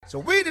So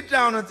we the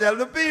town and tell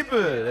the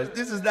people that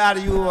this is not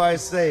you I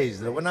say.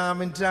 That when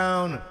I'm in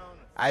town,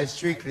 I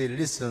strictly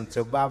listen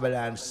to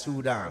Babylon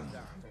Sutan.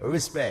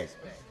 Respect.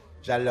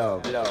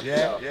 Shalom.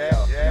 Yeah.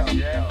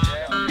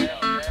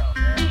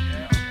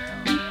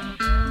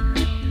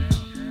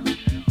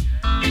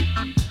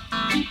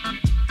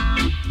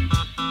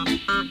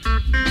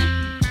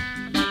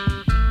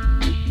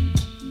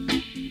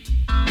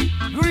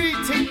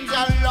 Greetings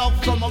and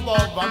love from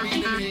above. I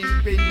mean the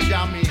name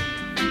Benjamin.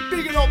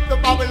 Bigging up the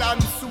Babylon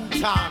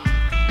Sutan.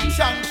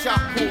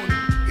 Chanchakun,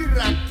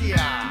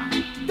 Irratia.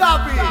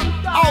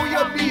 David, how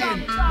you been?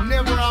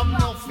 Never have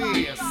no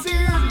fear. See?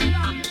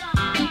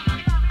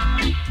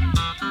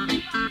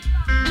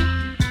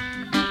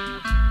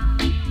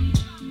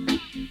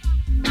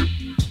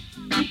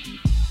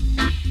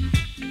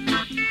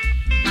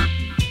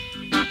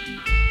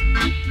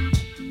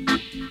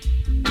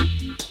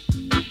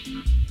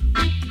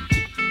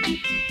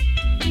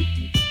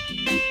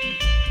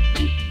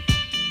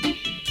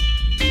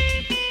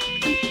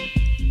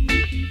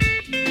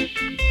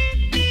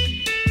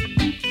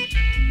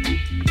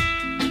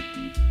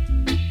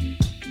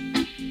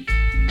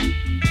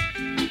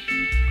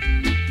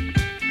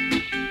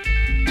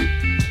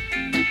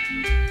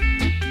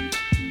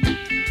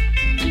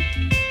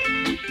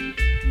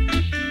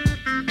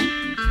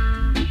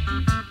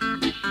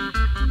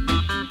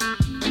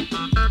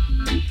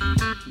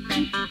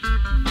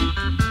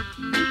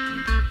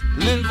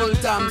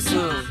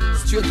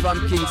 Straight from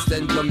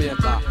Kingston,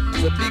 Jamaica.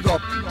 So big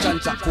up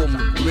Chanchakum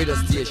radio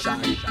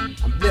station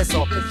and bless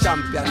up the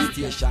champion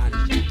station,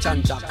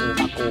 Chanchakum.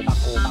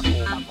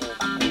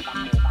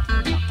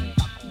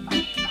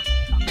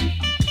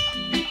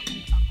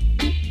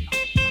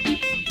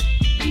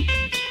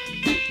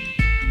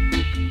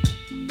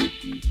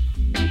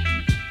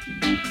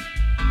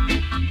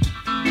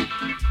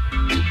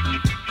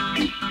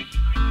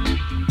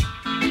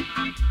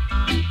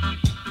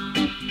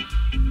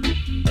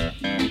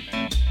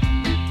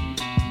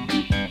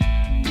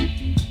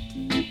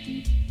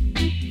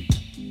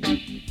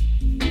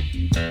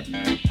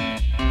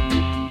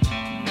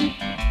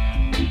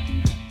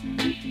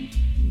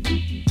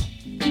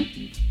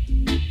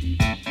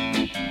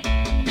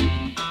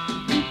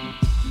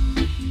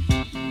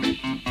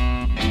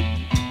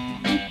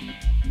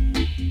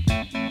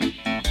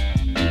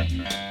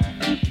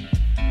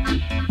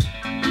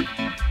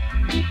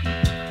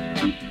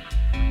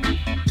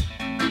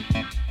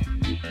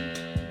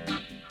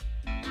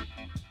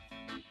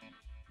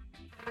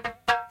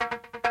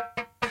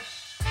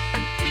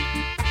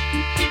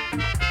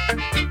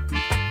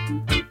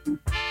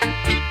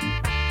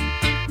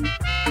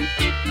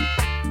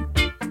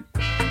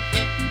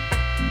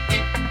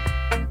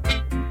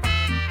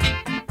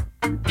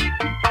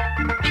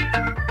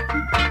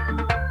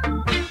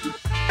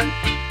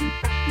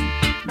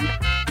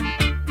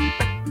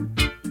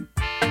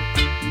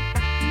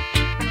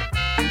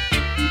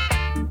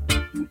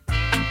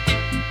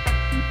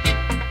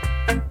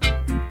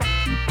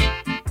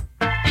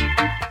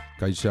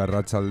 Kaixo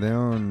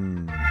arratsaldeon.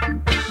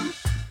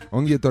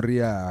 Ongi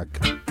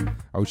etorriak.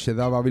 Hauxe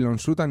da Babylon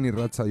Sutan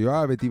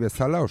irratsaioa beti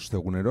bezala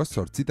ostegunero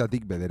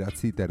 8:00tik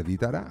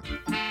 9:30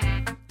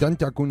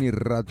 Txantxakun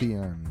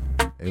irratian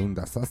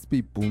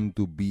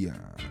 107.2.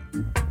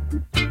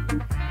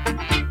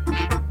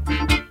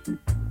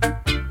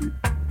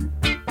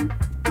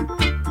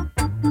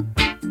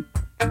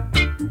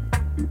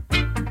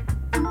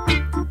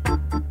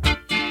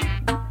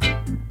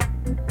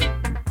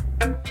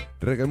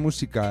 Reggae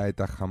musika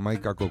eta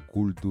Jamaikako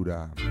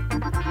kultura.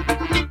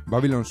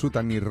 Babylon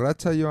Sutan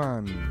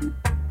irratsaioan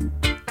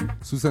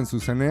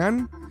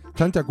zuzenean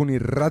Txantxakun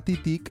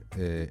irratitik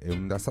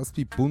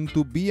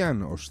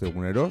 107.2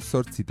 ostegunero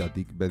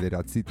 8:00tik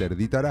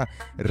 9:30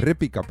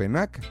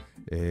 errepikapenak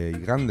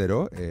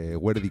igandero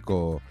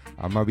eguerdiko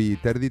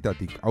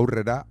 12:30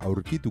 aurrera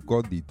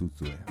aurkituko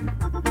dituzue.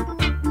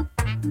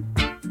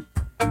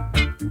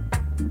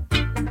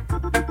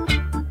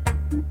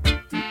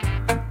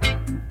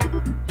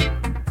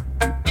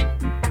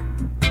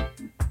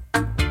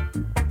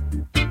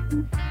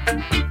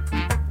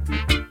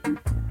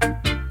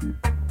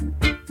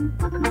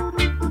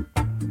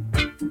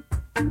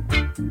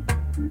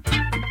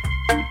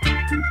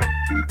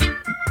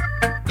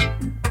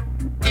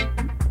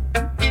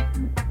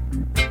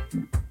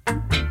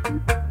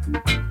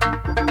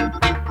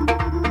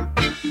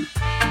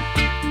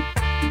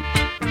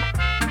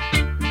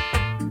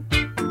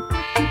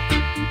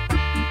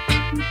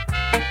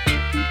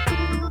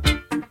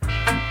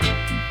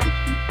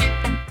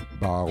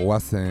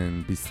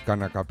 Goazen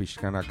pizkanaka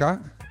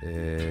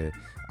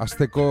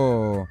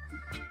azteko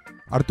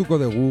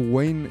hartuko dugu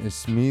Wayne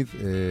Smith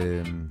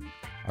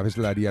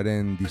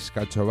abeslariaren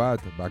diskatxo bat,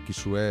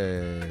 bakizue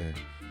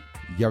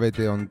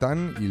hilabete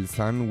hontan hil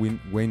zan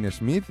Wayne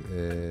Smith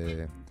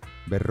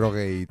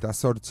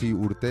 58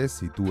 urte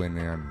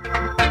zituenean.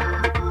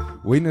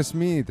 Wayne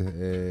Smith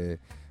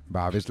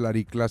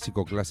abeslari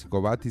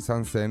klasiko bat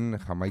izan zen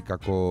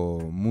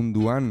Jamaikako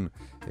munduan,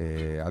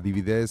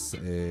 adibidez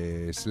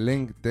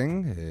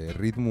slangten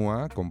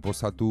ritmoa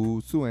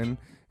konposatu zuen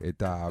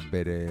eta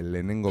bere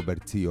lehenengo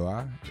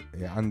bertsioa,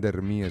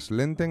 Under Me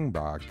Slenten,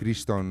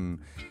 kriston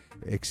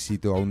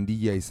exito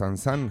handia izan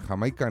zen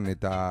Jamaikan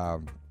eta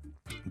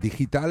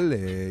digital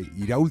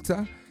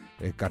iraultza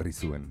ekarri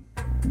zuen.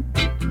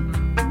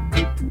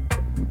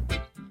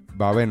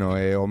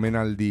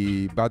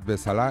 Omenaldi bat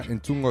bezala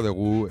entzungo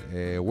dugu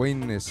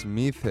Wayne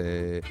Smith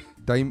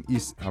Time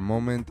is a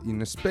Moment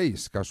in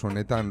Space, kasu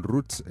honetan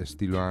roots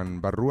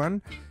estiloan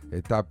barruan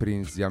eta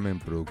Prince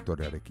Jamen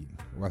produktorearekin.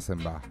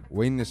 Guazen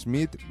Wayne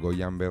Smith,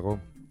 goian bego.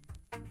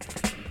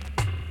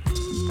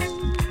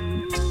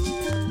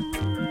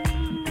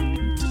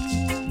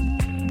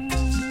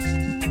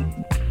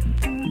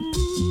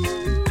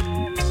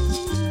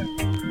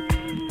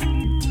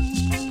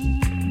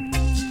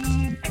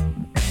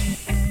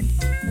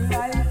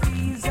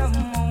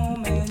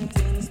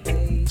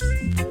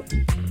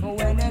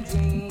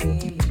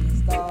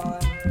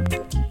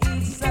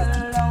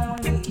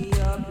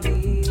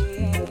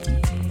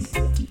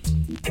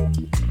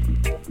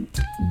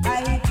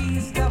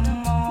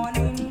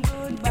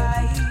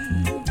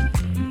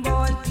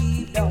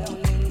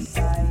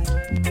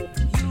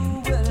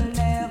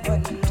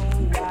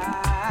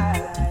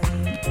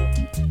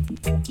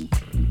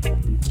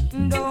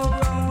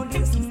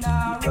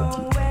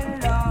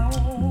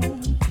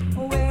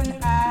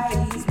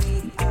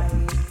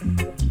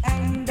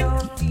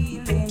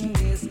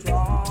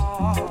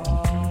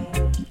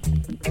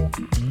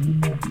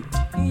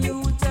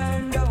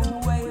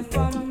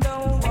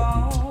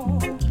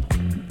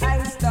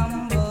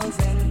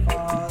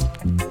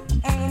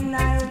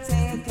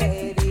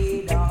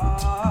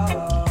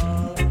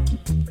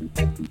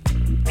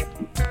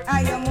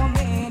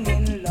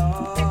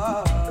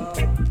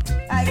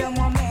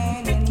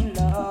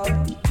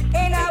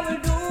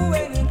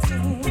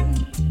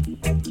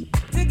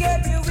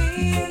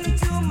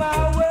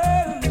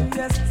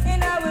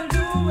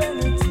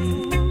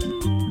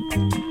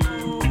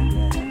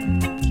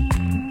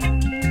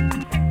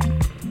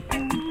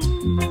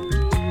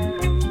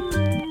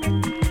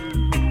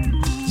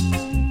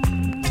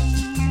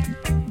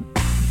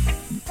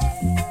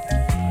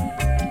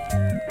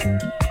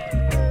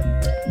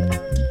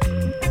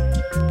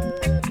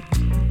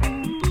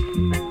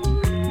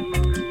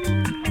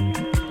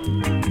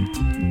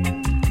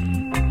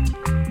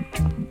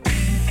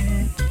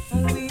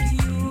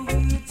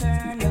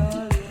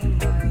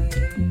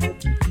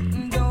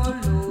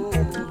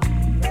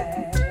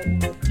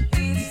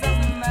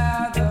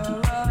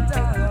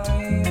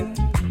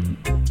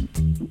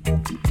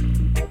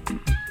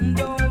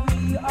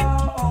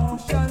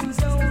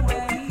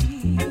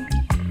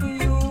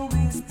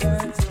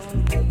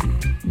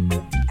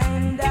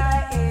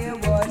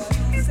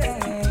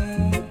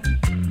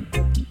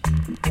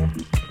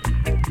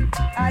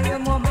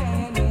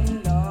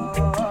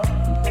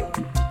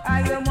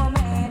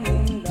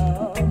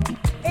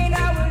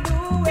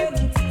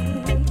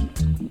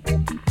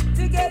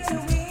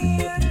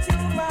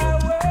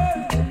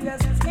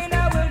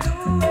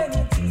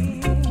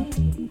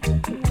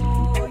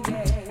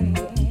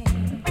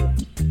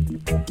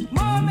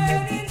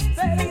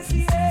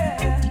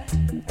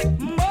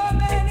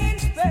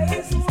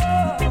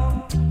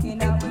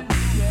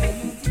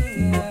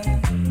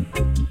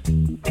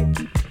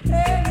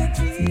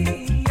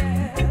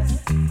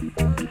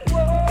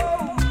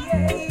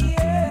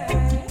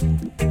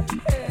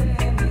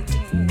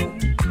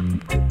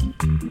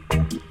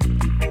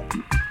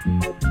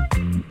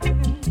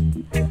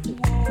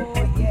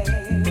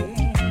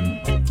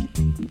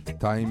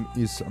 Time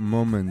is a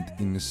Moment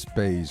in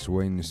Space,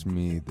 Wayne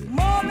Smith,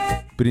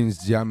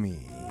 Prince Jammy.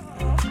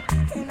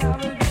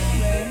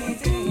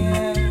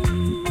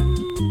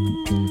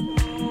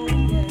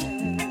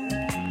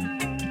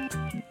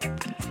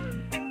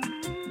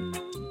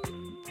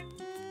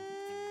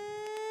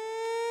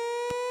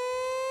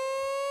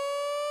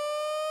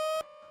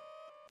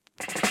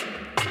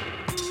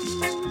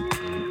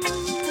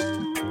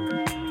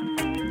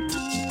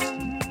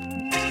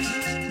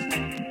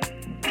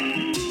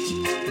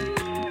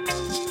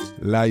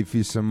 Life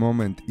is a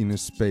Moment in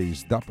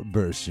Space, dub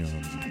version.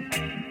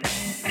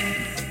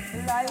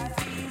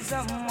 Life is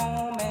a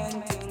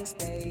moment in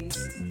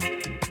space.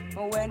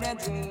 When a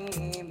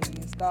dream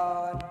is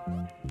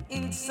gone,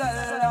 it's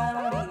a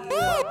lonely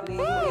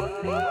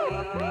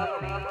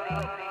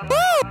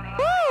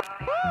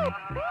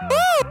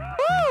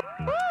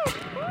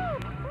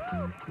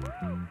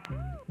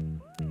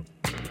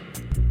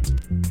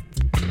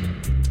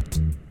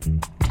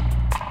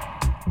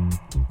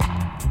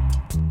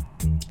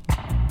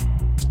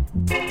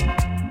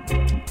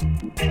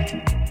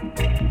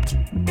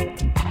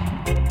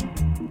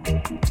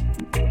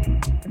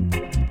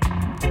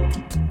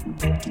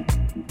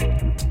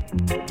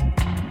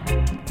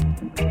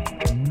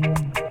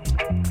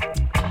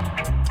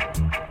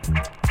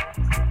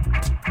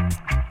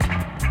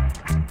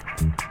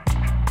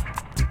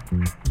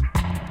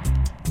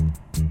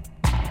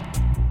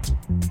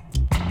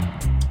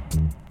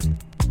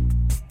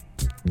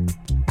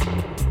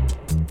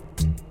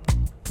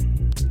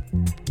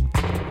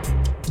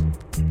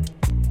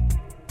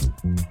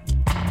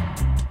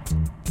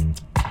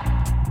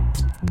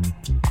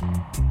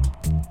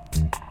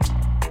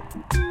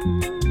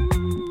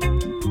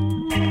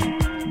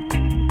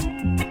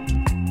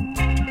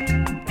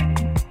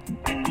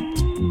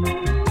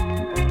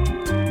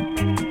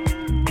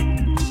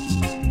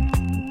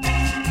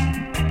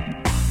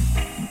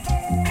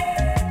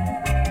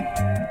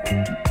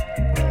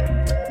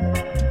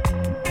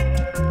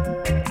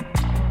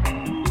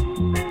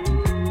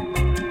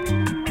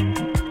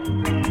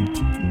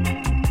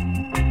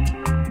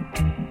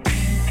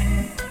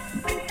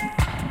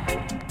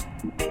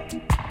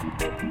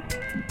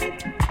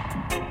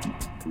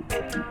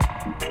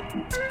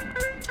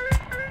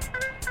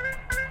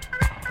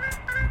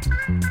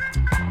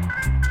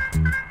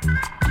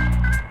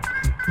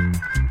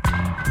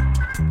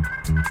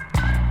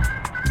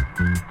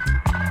I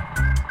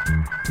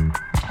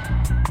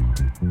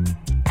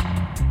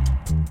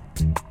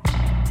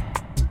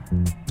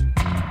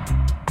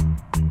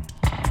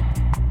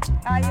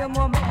am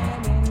a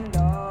man in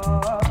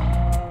love.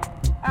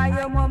 I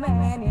am a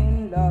man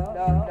in love.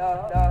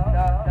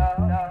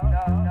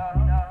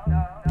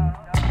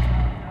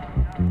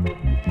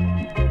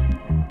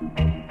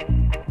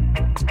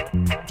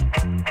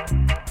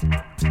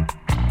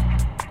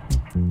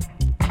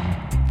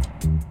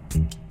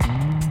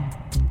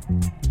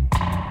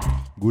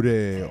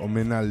 Gure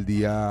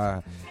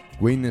omenaldia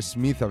Wayne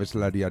Smith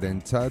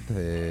abeslariaren txat,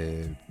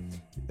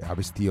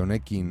 abesti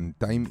honekin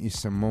Time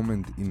is a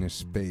Moment in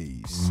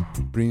Space,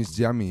 Prince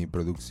Jammy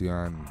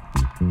produkzioan.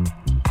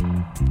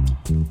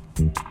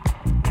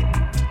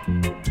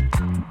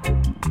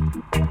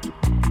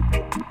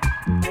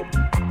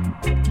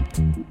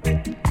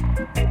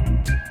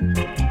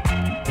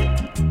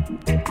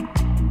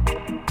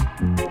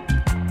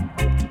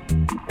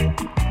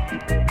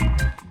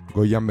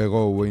 Goian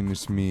bego Wayne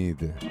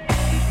Smith.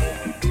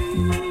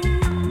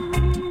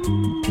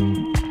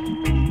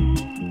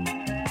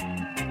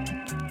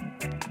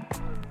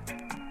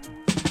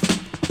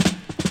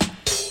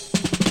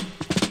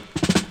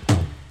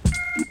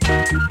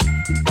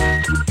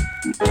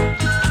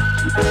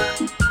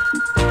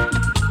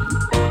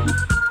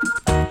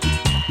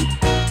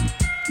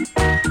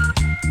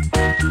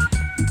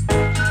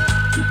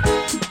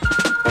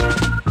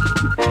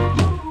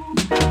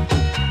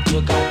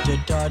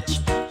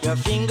 Your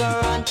finger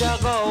on your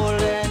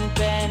golden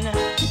pen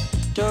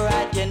to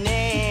write your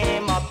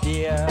name up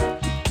there.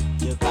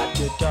 You got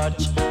to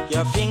touch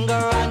your finger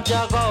on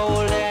your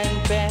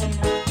golden pen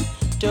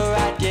to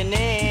write your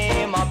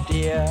name up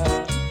there.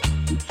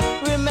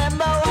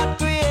 Remember what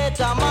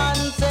Creator Man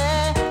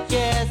said,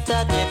 yes,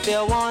 that if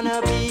you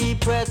wanna be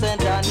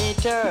present and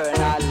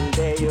eternal,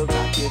 there you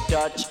got to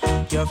touch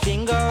your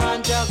finger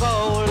on your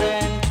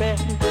golden pen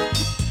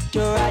to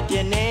write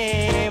your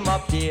name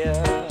up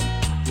there.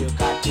 You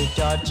got to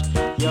touch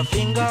your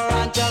finger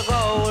on your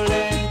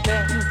golden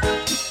pen.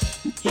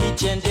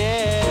 Each and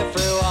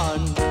every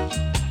one.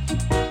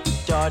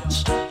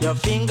 Touch your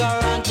finger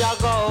on your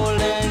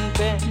golden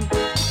pen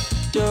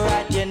to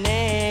write your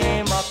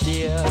name up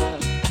there.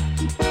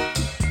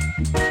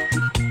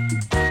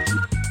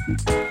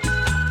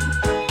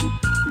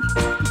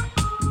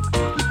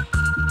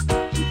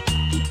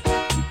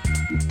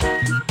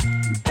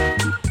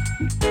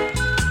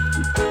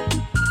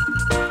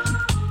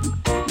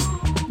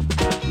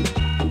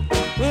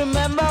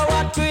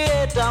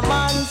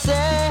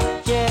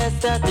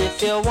 That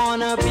if you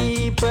wanna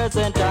be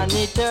present and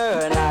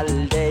eternal,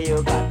 there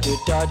you got to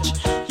touch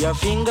your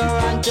finger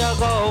on your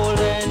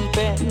golden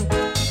pen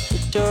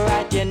to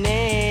write your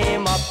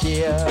name up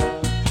there.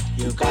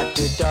 You got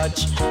to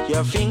touch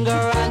your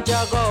finger on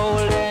your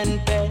golden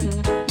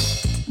pen.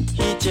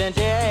 Each and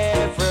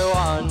every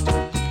one.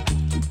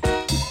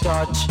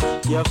 Touch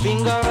your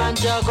finger on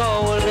your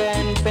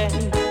golden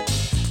pen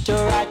to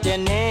write your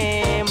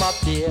name up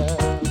there.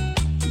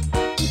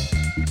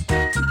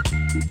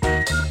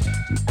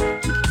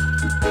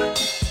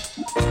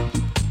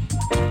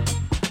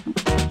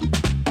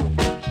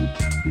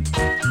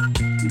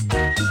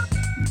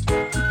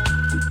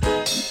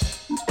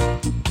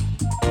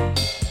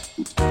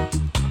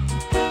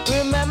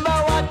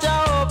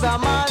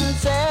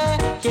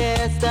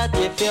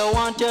 If you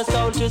want your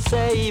soul to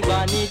save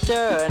an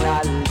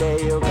eternal, there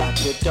you got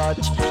to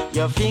touch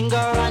your finger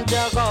on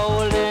your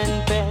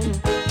golden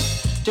pen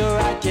to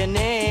write your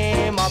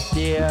name up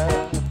there.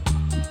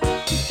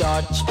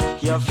 Touch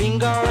your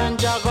finger on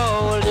your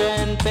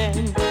golden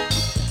pen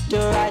to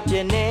write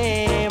your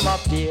name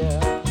up there.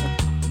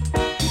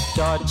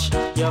 Touch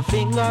your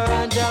finger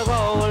on your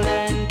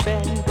golden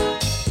pen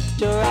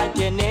to write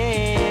your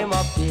name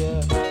up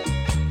there.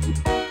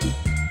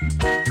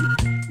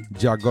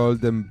 Ja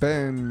Golden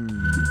Pen,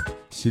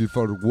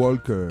 Silver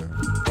Walker,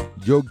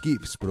 Joe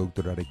Gibbs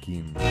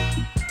produktorarekin.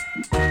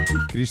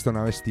 Kriston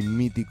abesti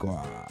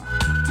mitikoa.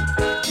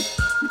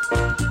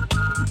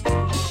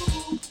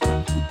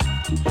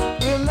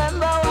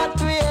 Remember what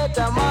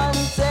Creator Man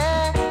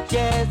said,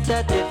 yes,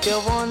 that if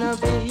you wanna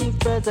be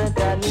present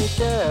and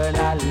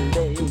eternal,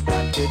 they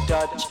got to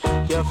touch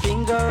your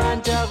finger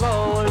on your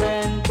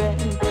golden pen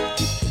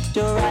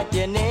to write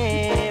your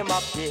name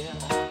up there.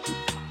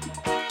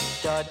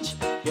 Touch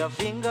your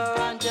finger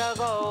on your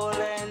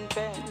golden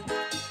pen,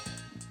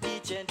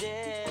 each and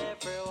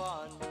every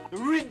one.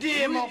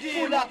 Redeemer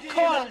full of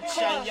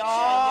culture,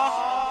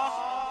 y'all.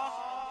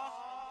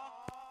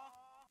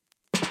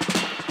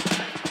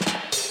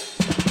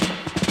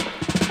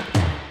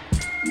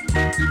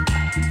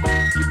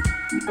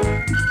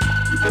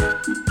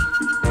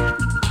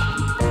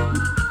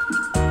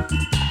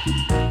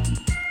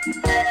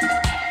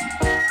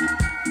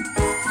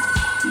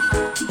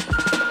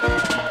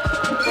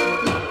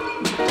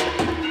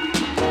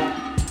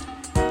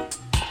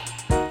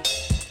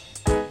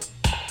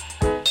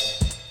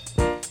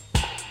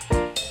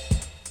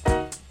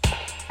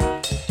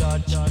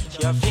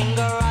 Your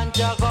finger on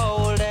your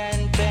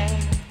golden pen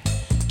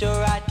to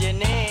write your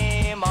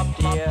name up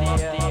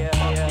there.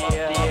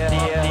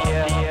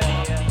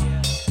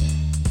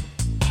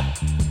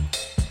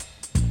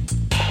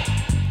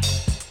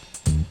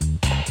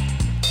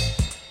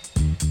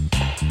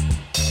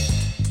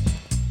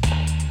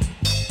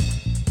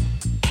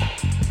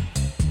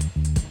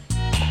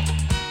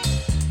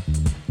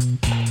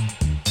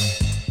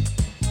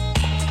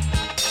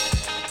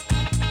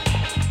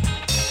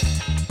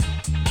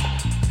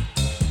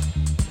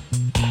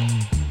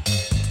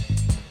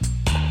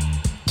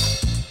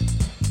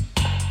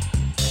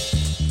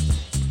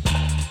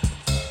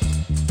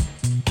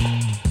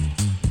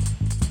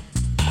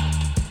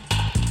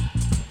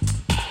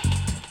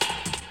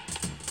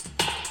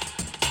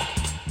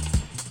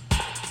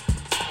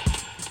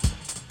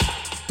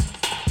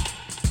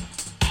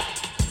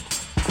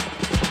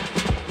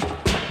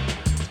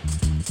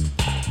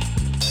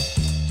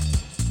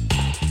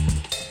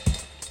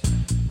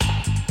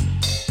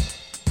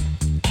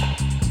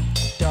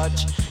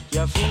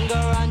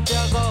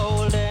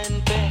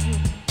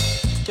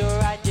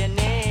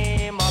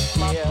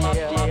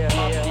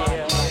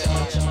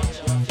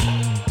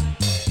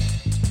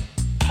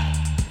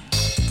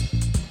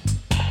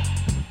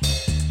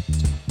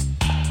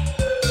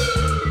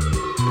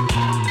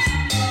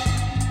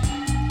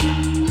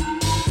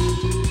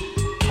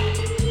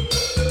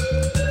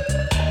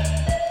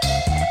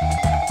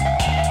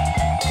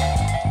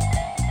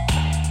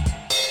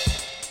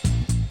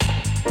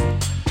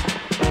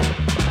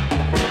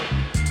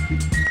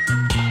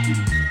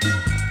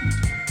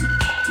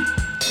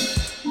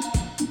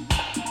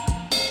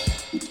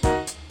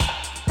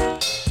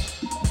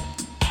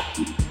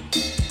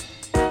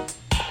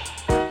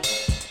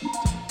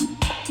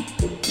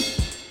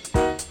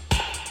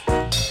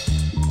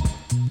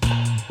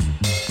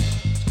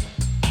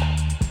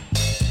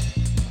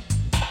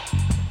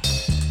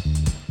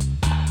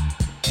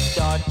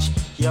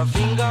 your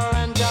finger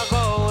and your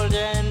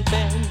golden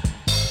pen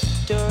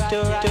to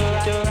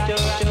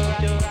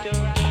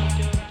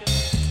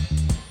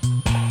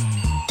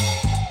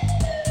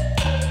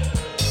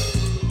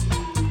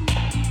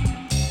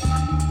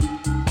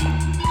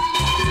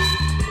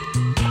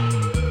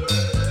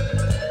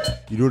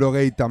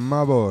Hirurogeita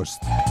hamabost,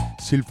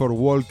 Silver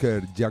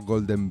Walker, Jack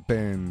Golden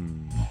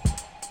Pen.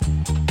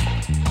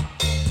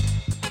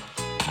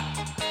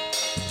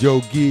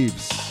 Joe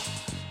Gibbs.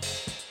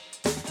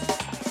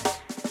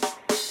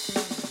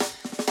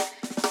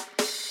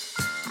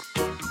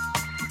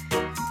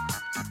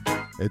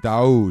 Eta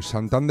hau,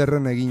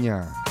 Santanderren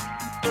egina.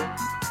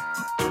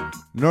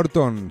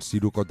 Norton,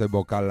 zirukote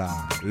bokala.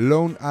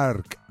 Lone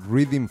Ark,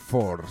 Reading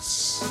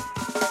Force.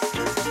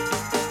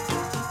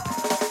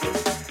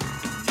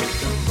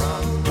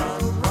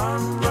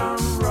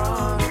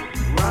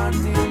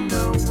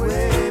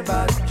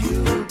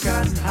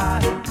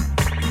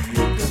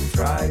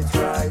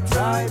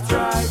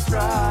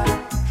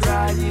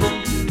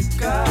 Trying to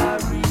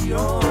carry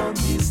on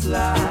this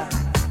life.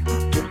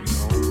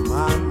 No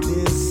man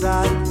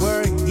decide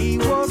where he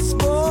was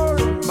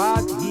born,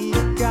 but he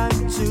can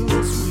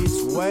choose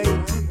which way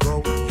to go.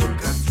 You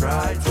can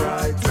trying to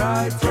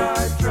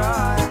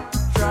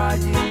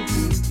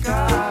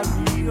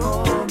carry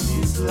on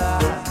this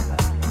life.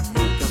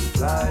 You can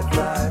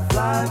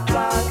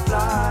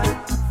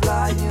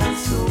flying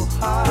so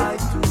high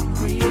to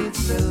reach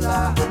the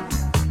light.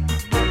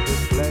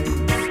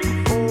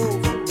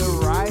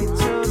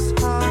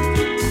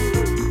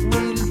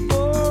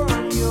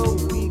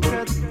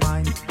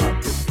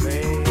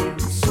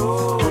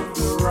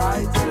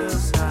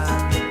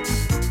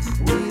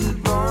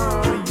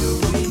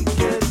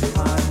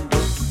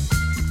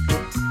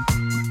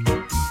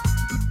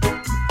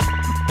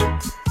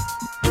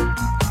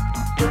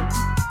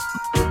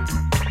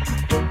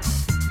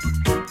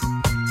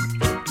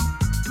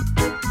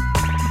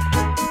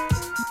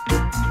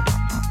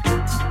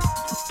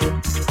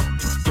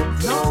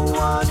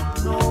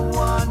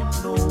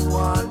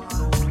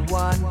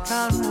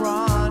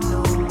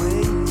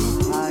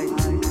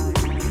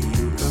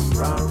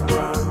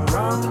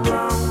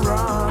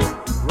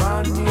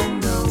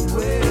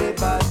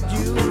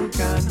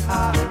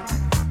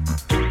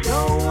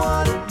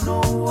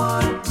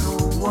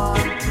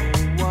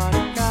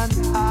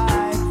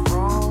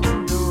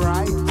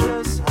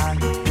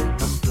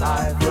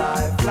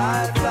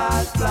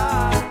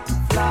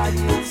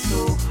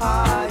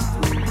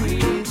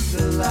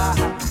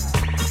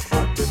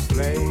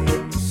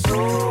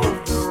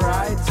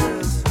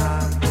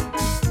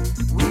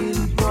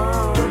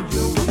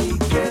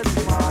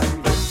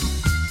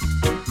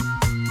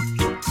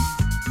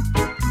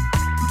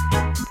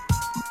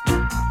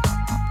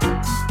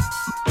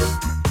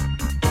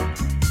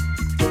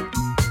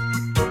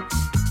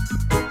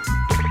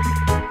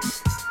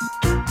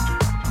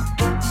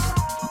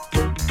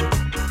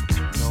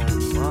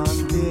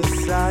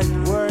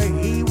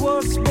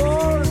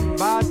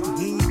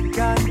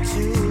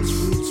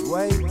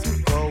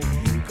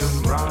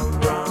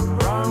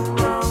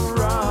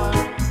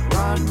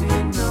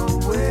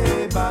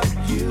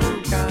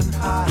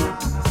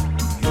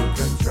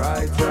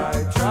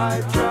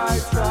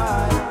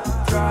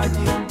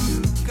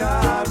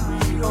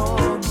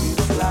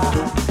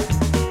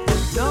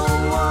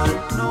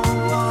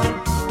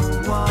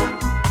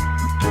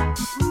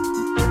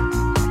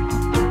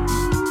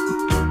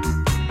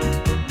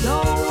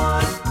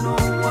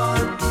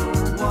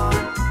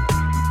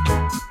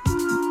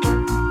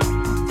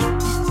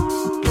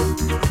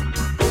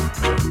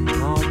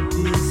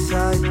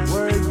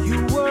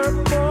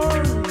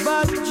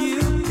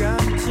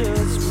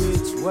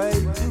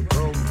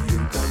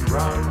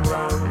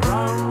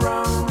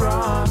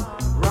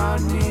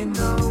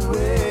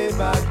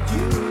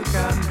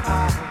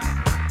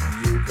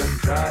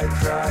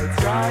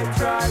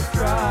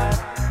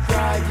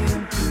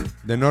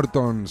 The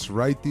Nortons,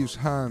 Righteous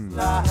Hand,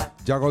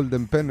 Jack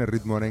Golden Pen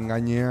erritmoaren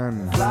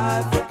gainean,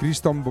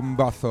 Kriston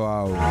Bombazo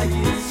hau,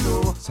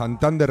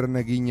 Santanderren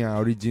egina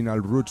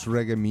Original Roots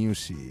Reggae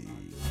Music.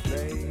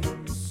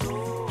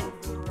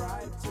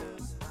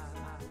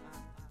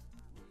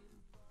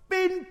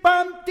 Pin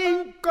pam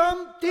ting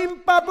kom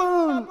tim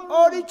paboon,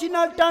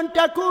 Original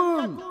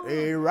Tantakun,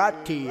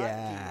 Irratia.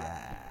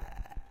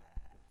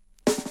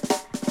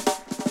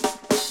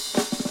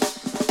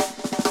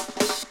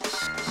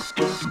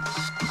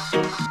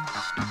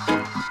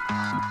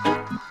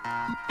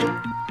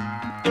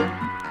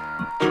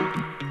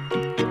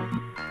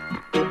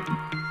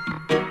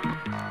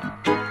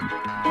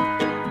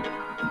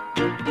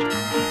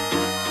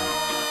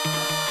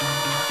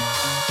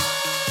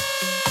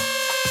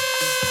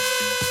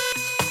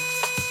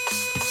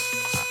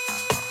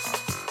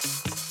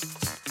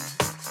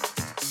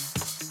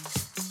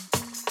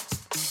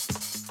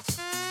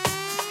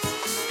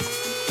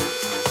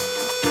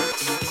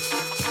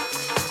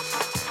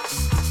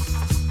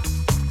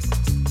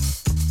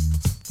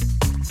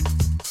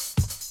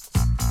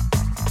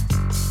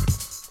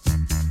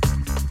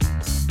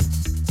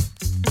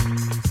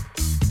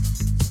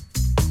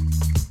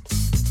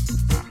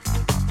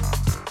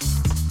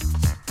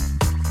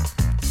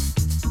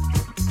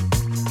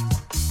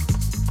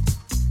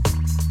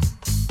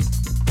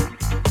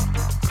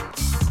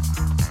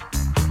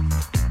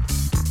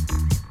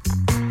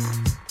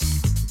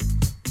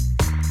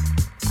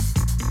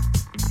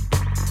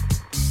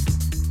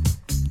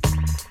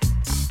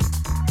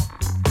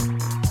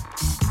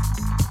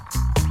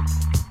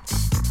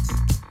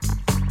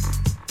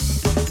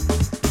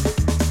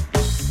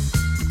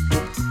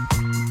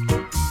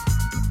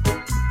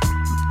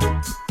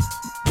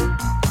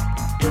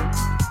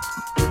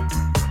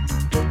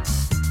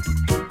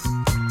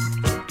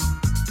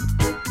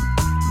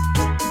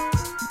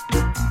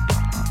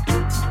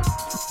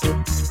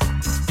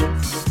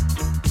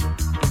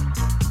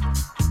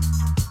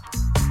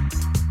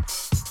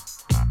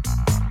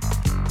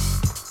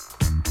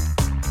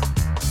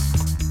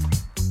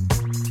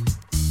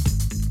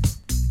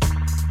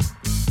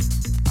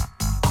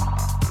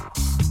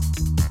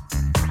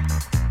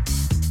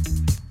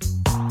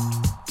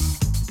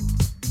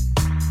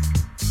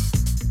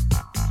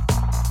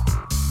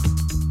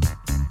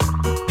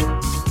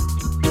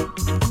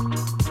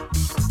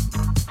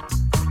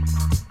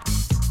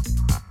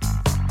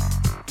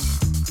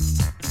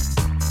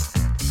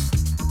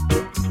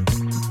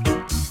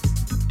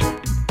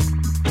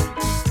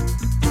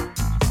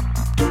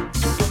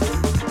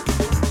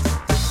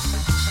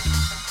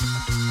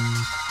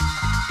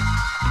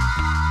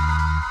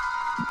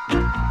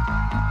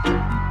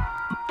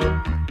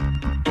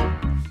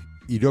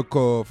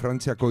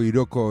 Frantziako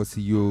iroko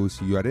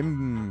zioaren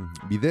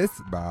bidez,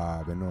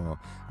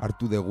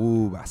 hartu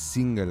dugu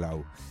single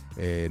hau.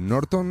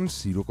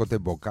 Nortons irukote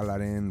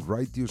bokalaren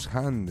Righteous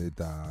Hand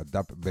eta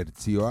dub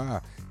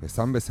bertzioa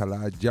esan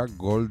bezala Jack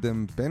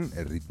Golden Pen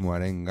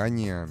erritmuaren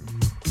gainean.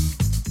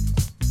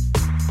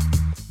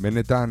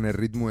 Benetan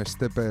erritmu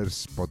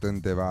steppers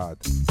potente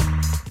bat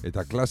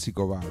eta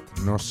klasiko bat,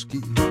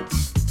 noski.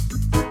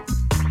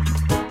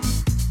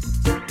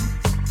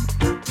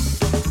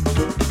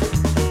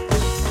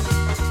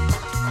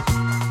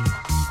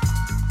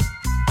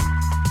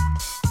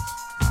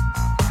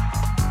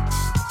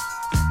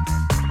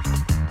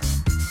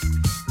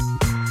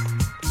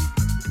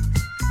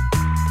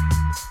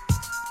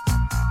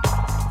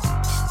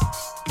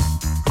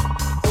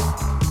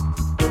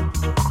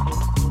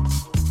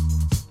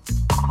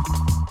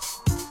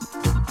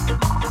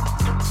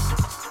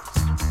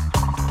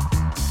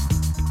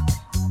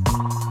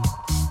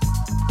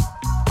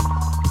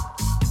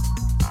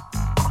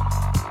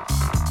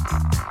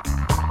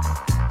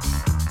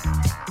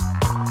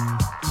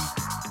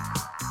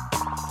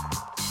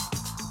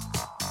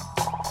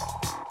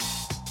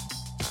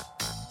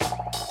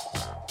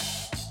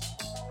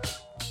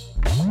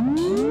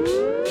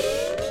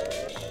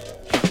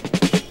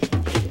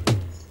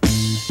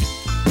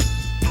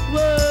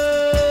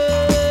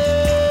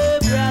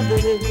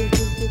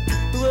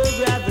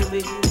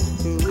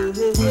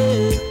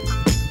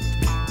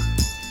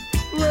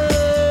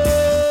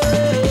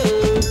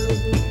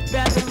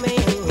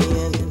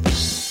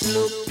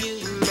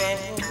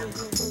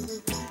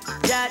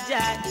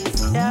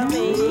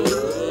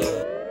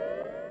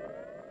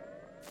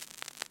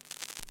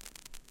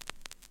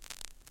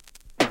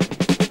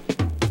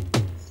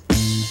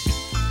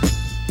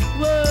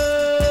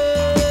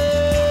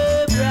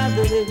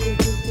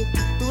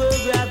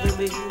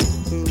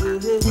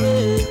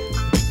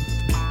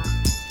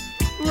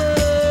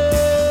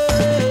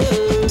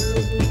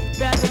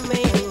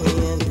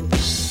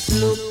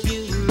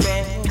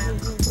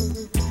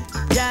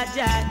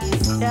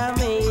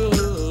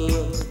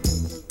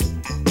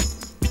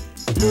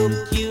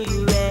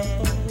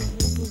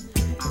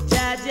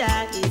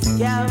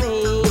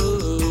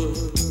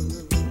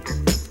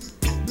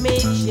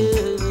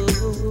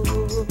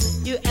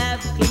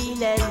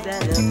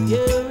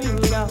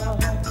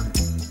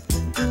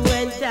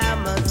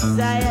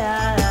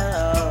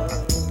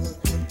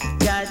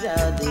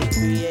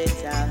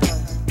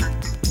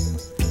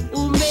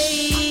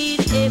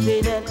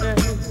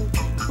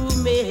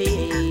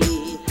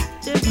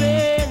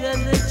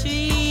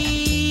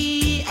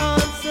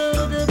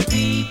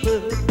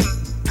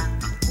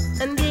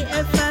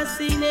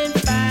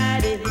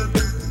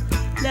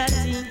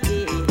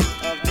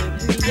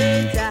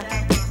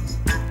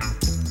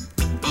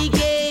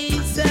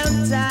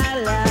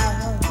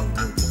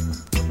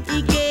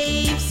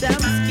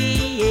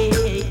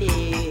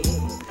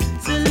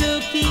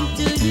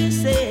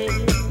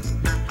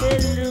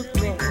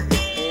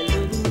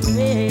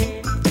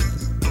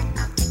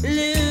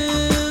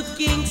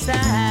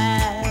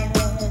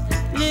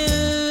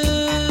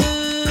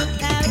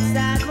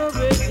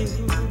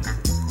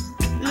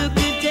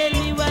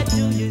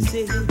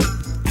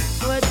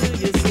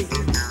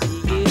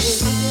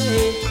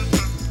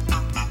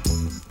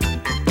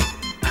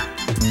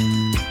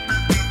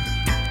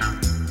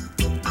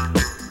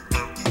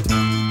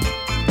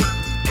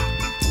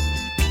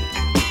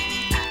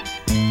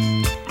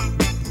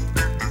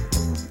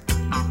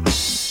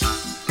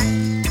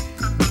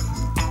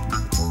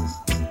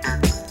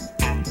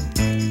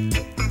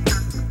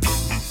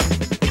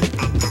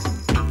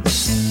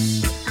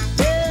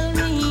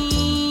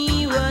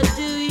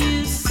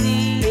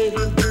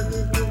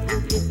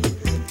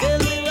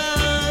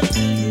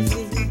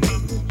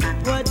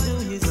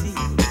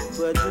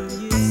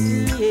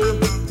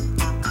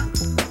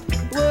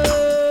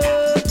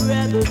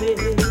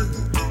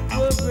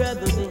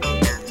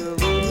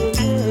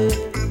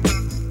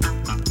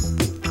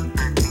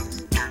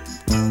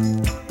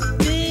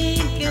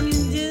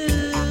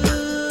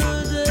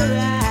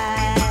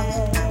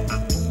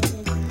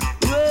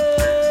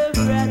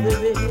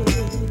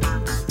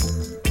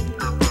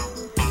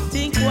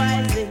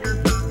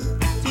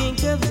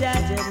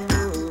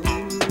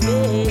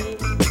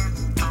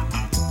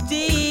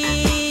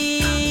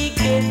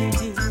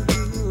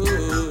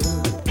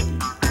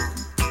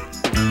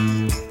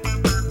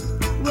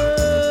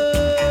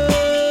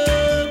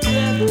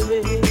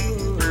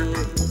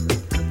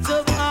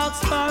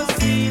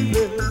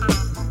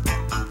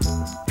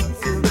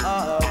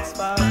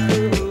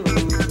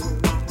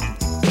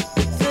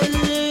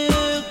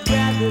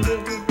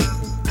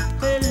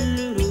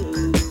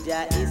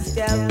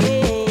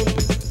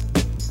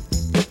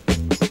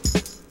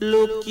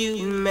 Look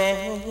you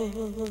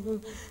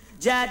man,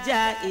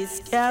 Jaja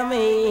is coming.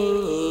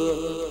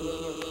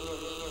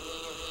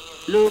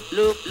 Look,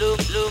 look, look,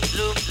 look, look,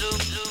 look,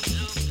 look, look.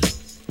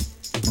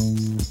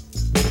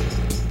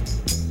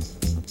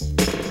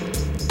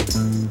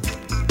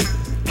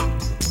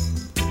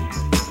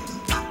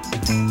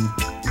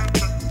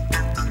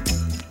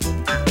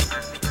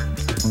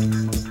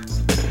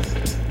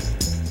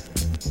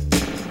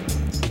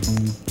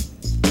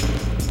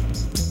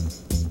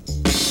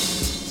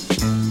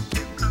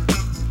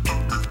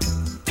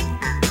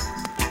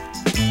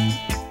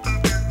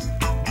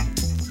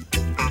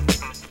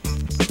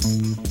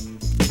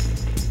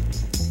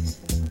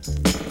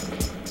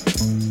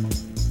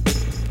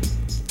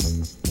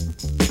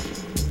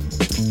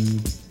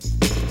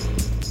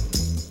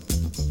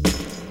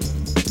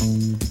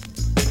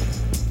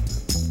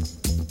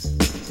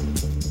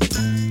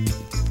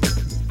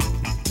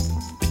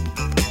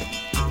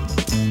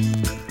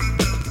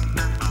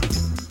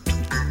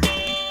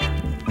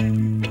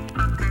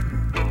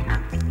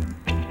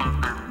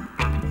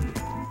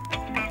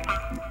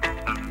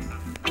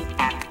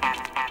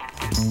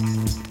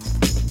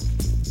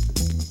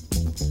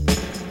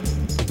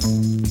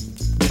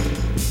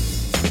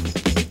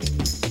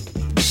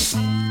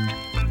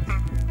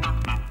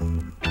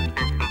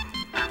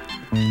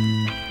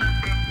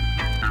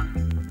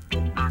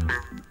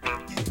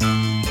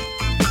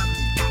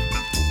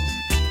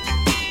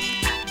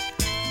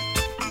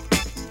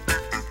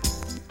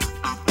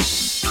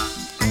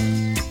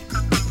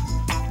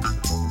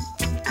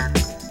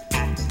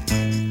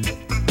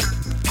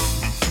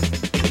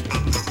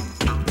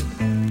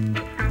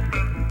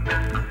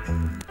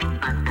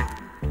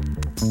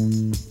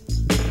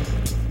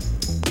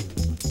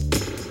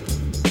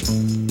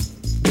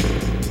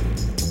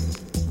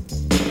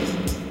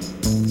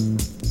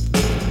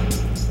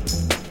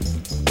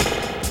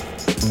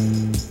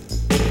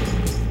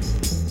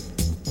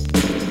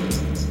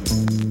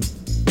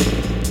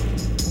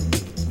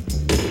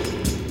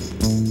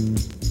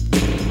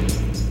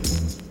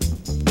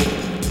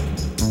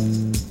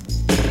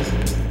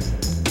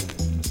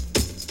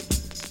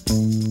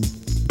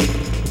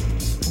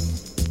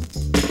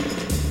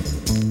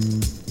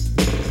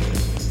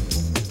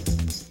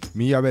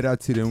 Mila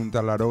beratzireun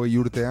eta laurogei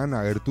urtean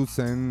agertu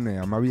zen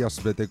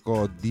 12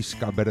 beteko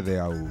diska berde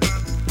hau.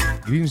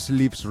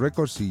 Greensleeves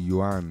Records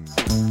joan.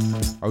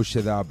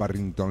 Hauxe da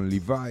Barrington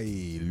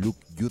Levy,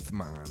 Luke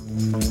Youthman.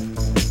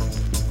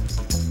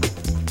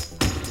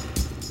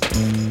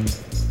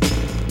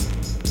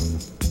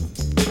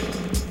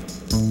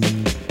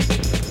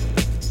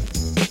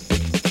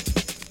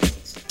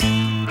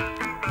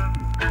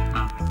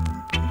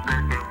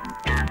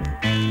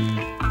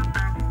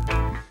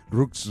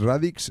 Rooks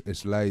Radix,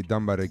 Sly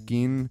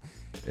Dunbarekin,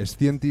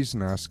 Estientiz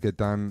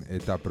nahasketan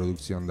eta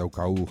produkzioan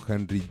daukagu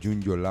Henry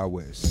Junjo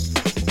Lawes.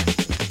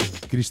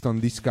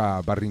 Kriston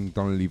diska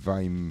Barrington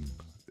Levy,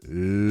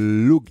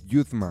 Luke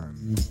Youthman.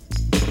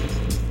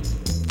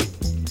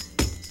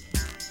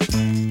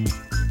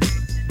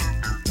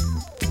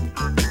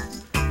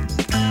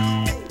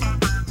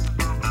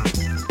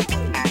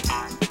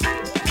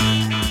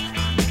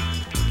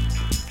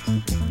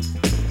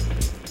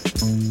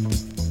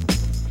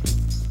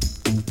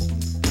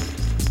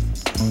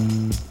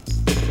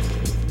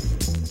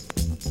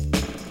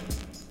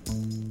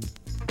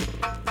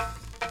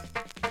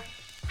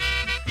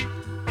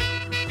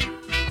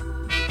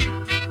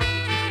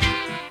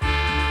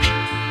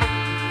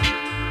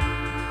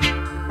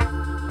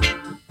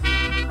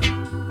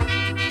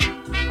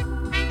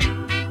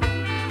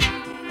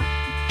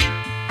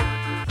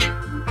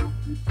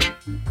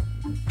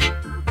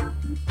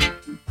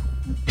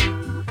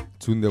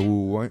 Entzun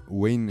dugu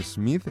Wayne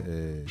Smith,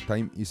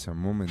 Time is a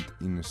Moment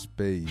in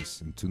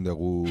Space. Entzun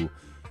dugu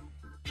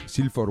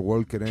Silver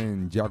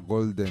Walkeren Jack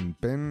Golden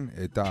Pen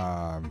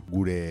eta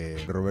gure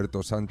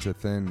Roberto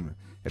Sánchezen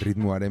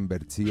ritmoaren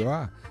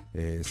bertsioa,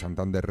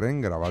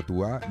 Santanderren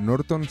grabatua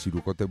Norton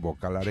zirukote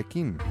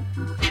bokalarekin.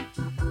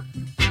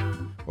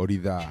 Hori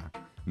da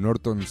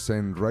Norton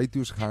zen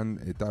Righteous Hand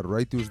eta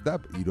Righteous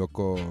Dab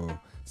iroko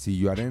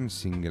zioaren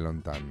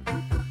singelontan.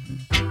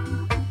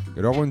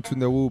 Geroago entzun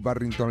dugu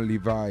Barrington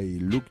Levy,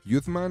 Luke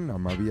Youthman,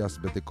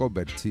 12 beteko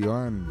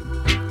bertsioan.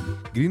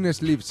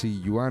 Greensleeves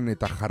zioan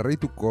eta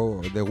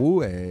jarraituko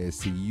dugu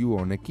zio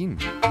honekin.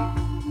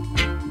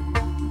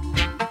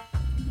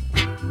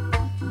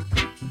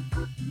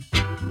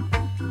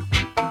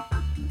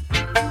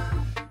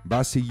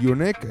 Ba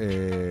zionek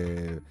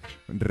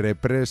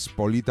repres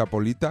polita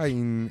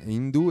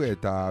indu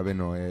eta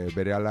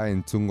berehala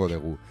entzungo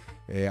dugu.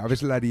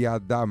 Abeslaria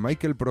da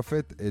Michael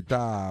Prophet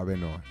eta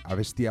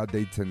abestia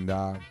deitzen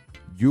da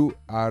You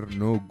Are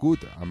No Good,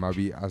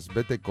 12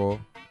 beteko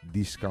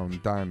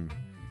diskauntan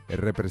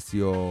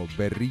errepresio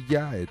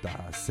berrilla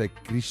eta ze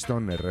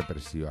kriston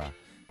errepresioa.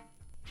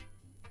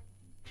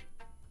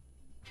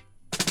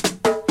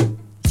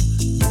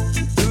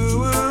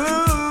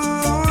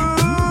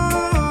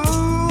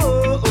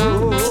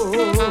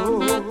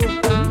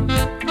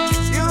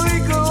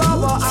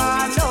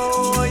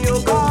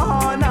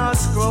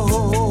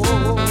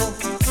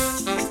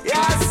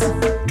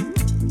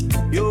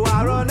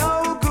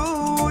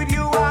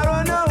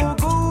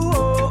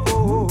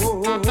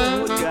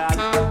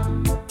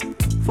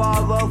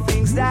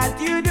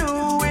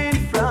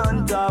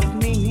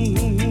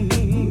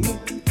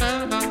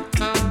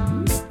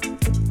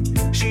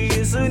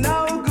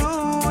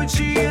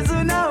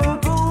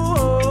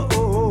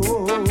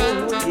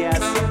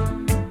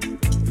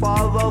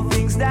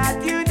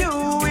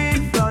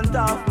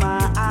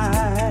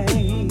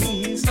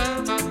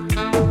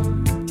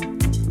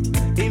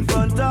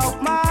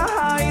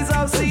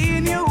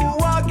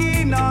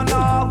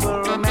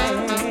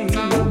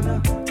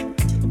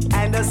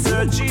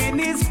 Searching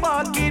his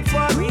pocket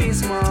for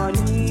his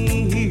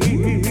money.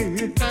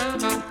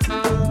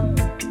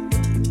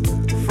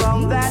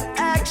 From that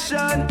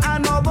action,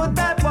 another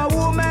type of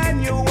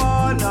woman you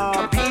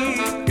wanna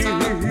be.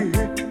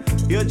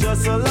 You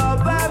just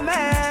love a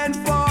man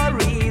for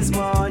his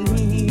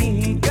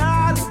money,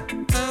 girl.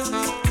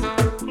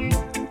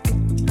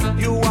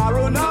 You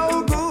are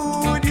no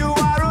good, you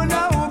are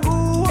no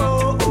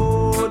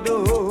good,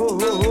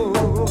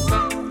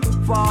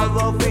 for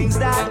the things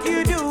that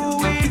you do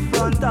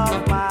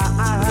of my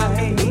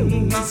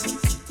eyes.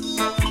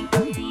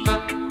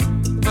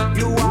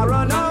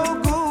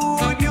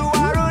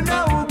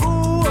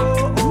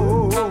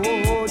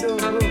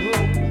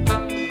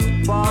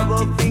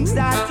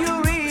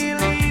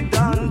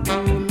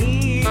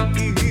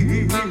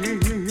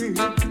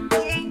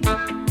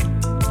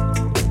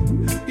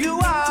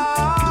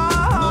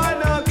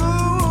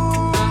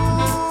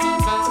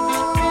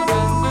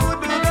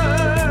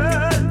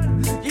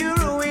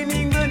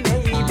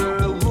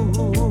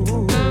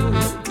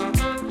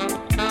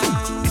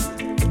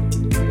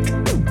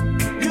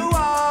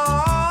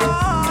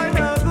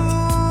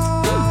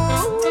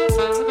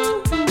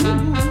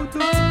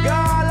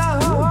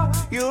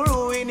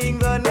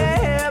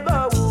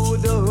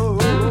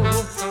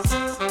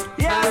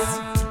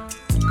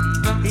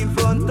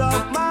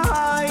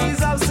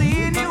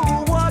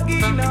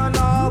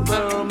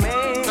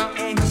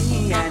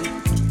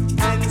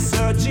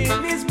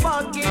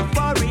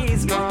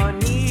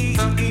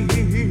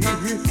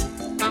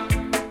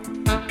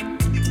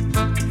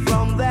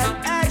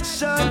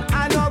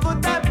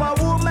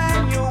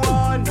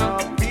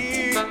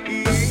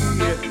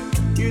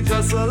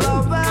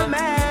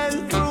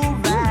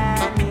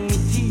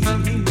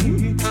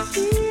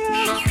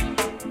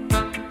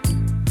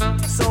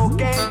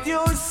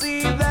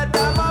 see that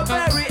I'm a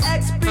very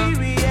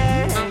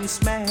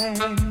experienced man.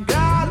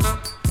 Girl,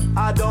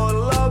 I don't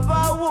love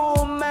a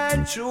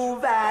woman through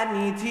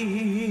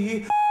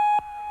vanity.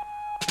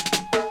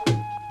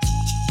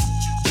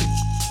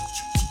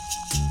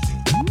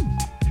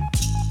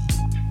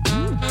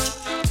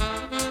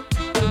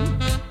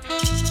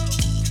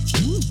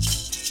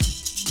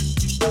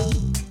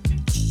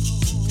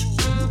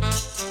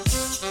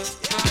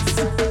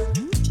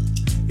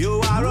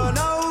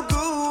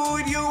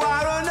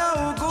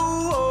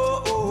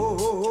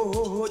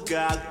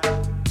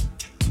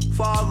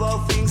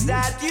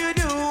 That you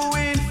do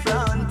in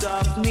front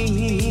of me.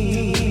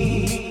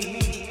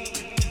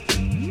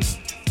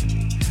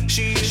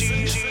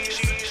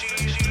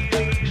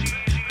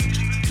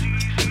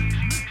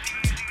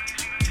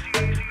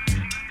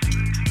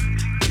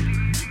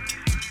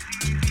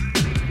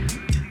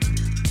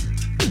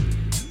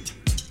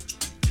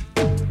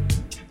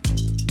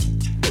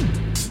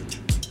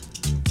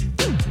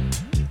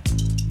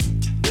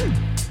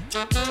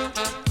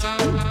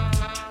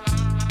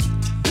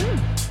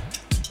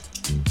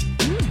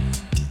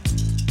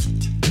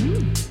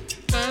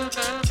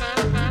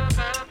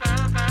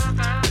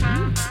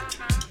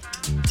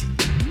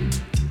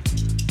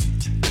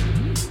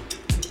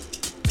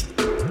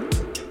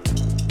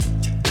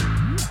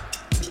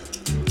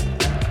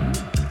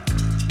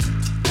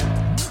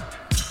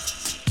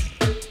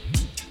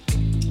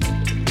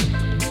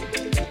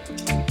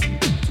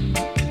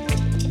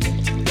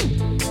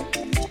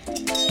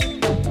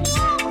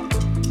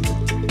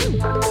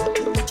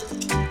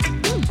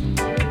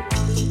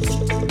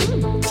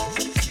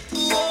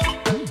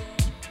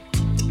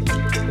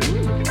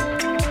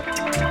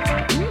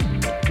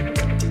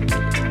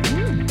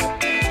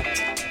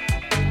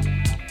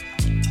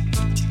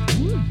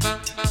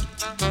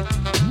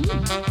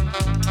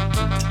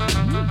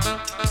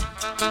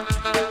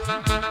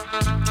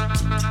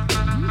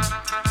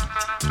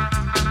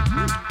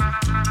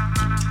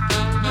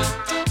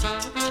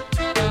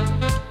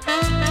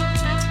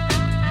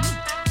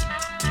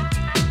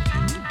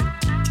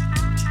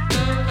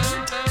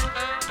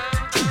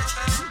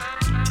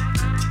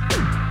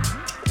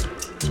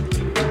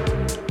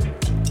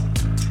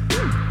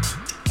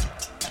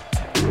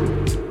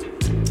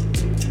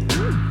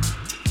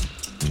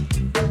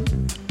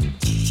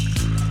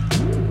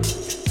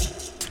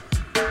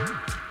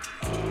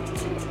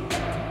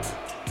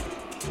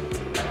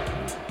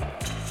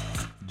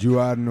 You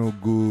are no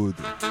good.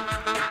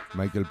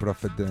 Michael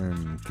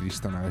Propheten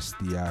kriston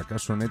abestia.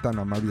 Kasu honetan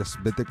amabiaz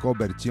beteko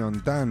bertsio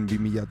hontan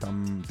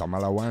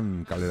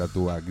 2014an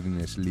kaleratua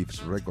Green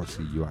Sleeves Records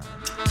joan.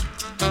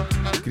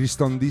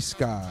 Kriston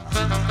diska.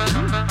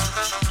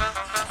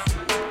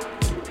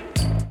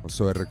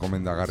 Oso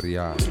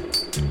errekomendagarria.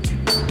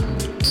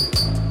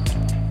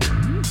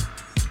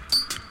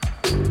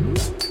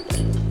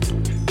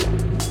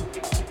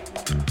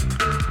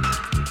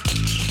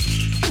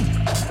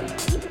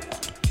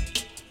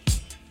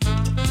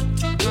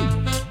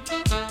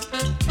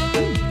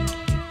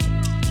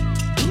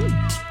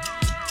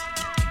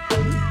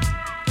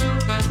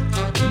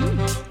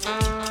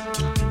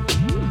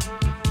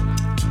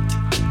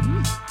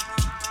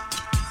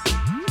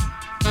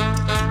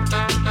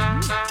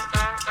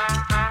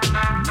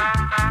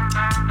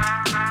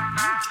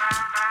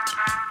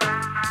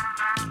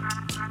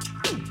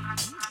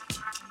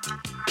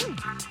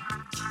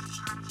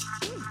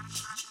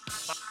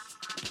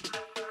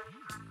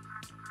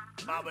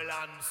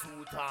 Babylon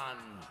Sutan.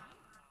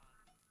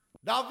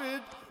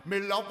 David, me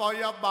love how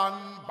you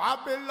band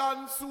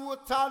Babylon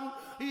Sutan.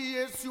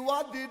 Yes, you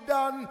are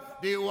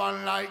the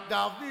one like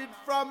David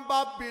from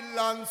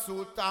Babylon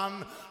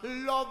Sutan.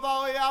 Love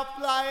how you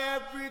fly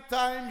every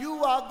time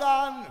you are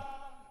gone.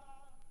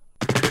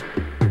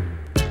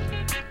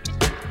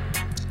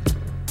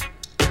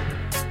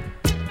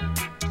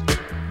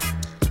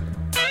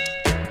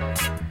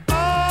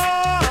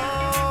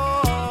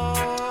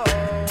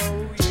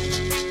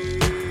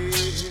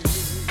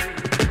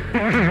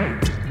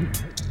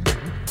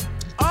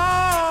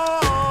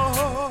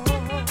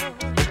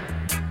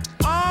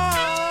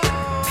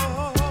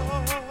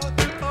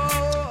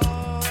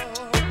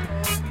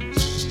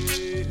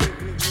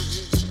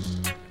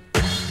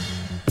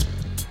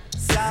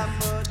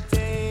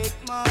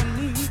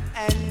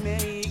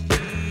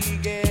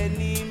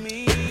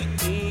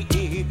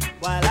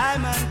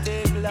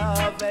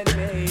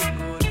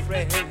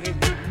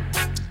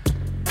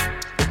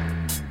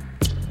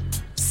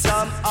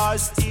 Are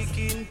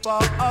sticking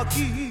pocket,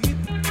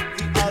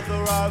 the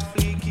other are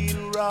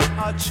flicking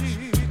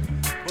ratchet.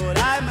 But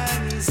I'm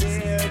an is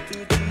here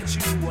to teach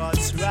you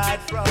what's right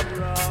from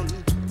wrong.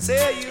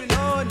 Say you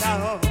know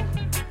now.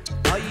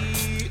 Oi,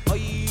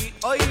 oi,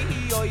 oi,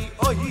 oi,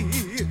 oi.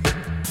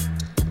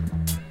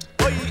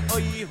 Oi,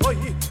 oi, oi,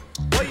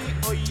 oi,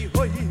 oi,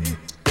 oi.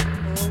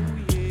 Oh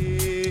yeah.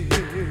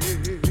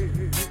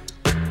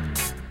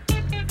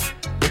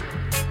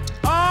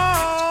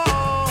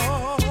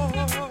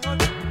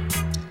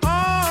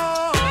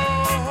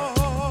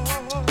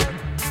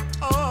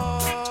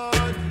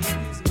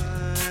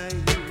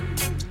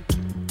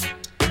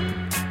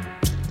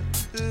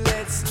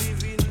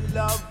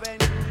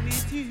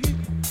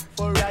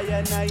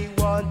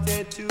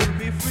 wanted to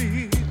be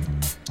free.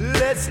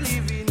 Let's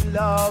live in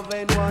love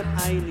and one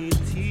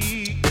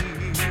unity.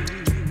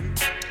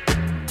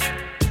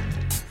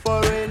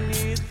 For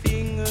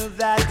anything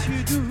that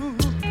you do,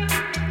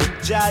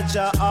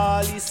 Jaja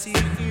all is see.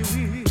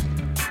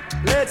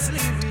 Let's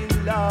live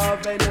in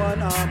love and one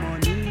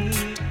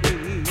harmony.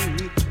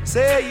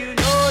 Say you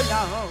know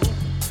now.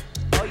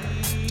 Oi,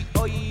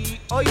 oi,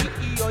 oi,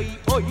 oi,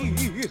 oi.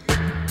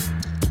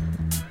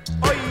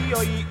 Oi,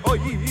 oi, oi,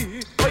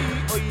 oi,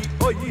 oi,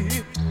 oi.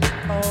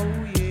 Oh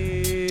yeah.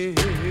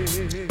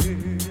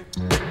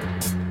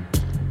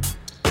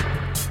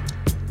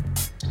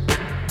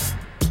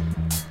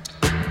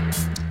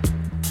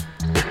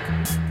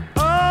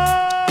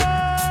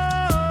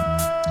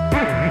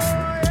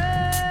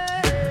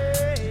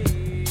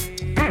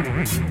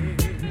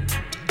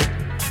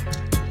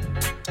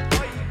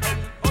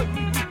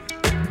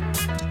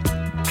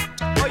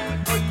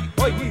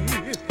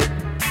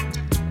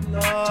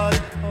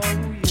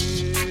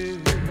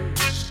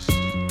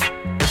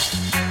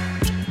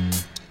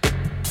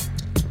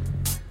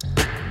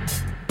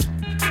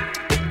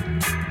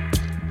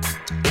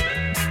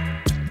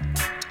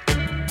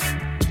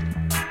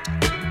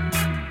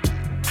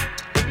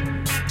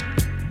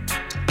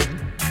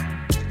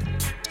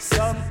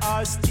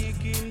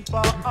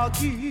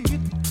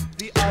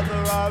 The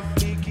other are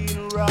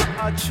flicking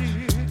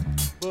ratchet,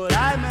 but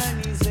I man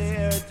is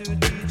here to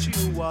teach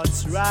you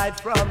what's right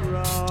from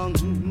wrong.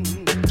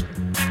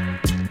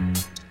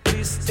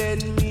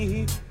 Listen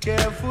me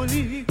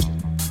carefully.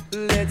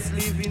 Let's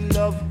live in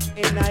love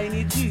and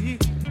unity.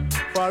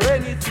 For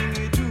anything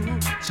you do,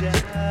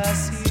 just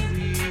see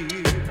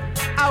we.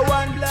 I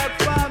want black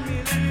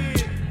family.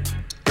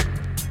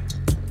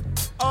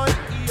 Oi,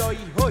 oi,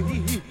 oi.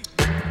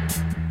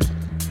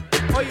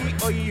 Oi,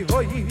 oi,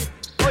 oi,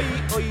 oi,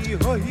 oi,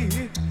 oi,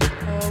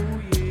 oh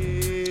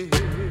yeah.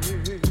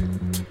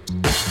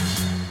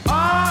 Oh,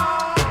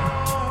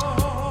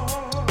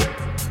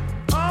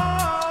 oh,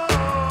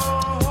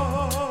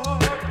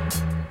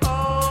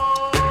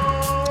 oh,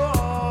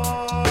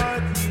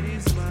 it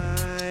is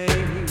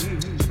mine.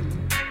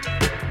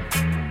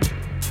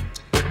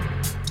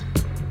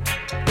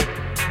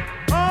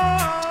 Oh,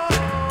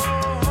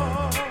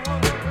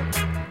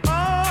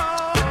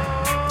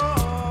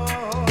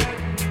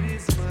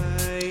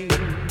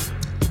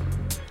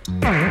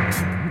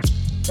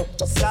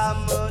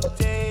 some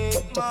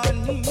take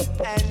money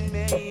and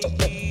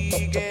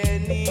make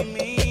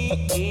enemy,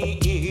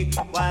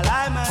 while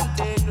I man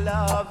take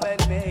love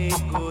and make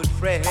good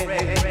friends.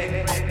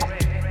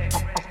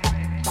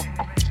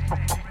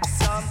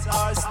 Some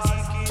are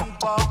sticking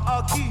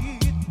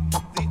pocket,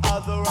 the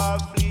other are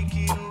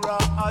flicking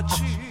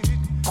ratchet,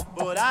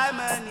 but I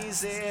man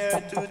is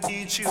here to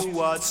teach you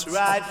what's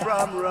right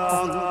from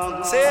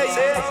wrong. Say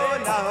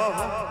it now.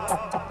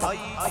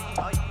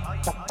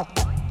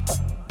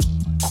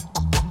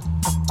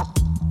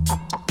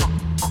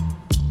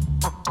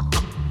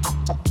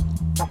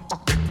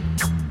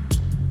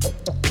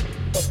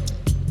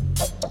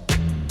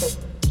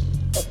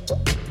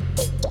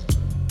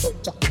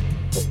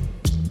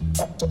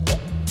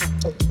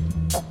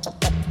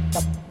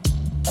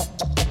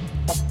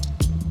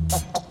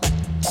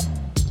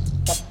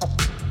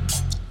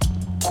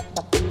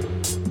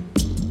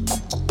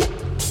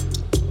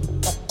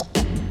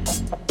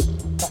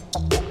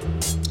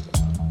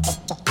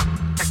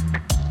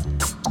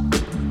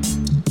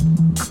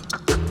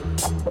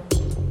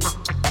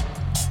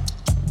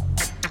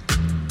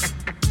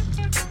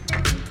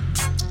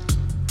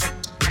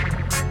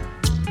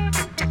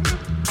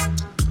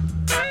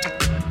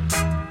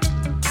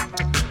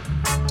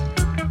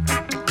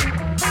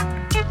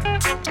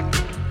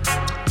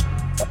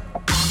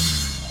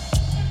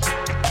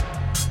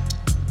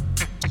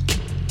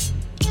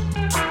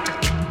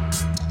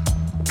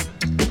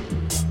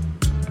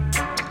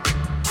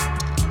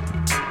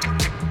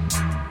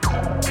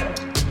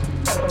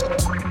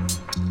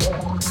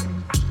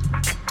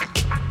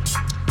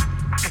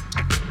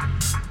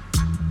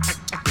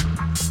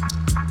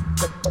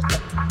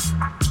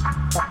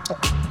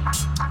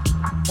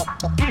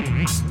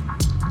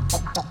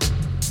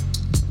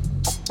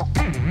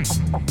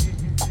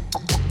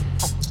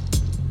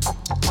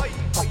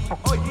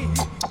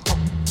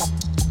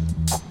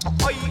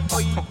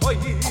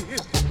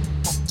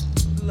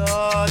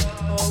 Lord,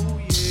 oh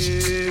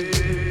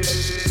yeah.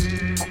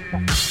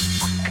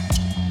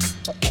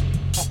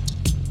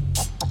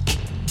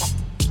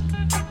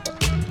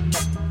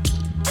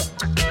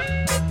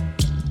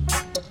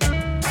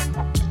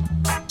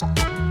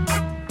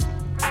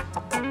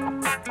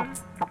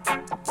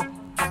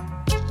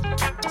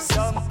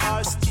 Some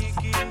are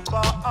sticking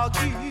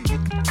pocket,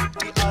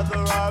 the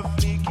other are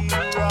flicking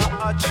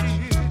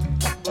ratchet,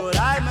 but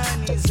I man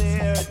is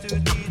here to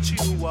teach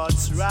you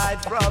what's right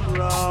from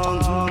wrong.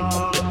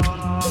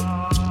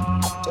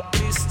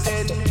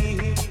 Listen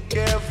me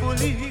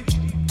carefully.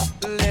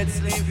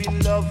 Let's live in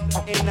love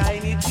and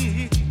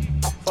unity.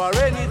 For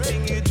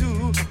anything you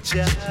do,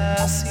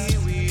 just see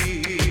we.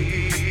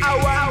 I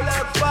want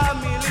black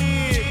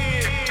family.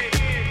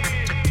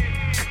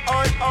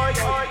 Oi, oi,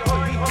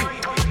 oi, oi.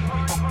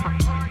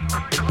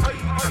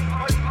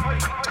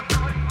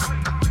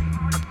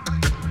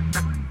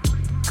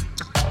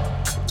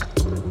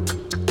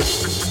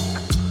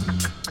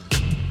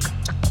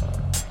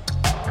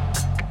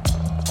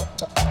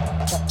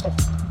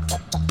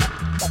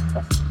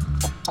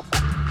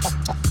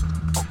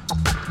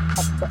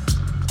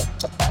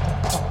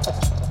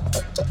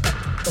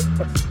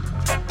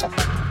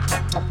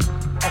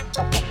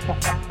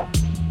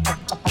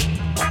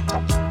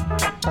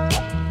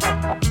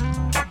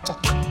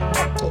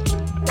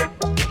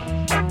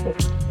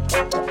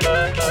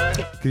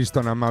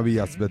 Kriston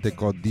amabiaz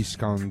beteko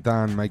diska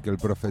hontan Michael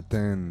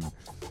Propheten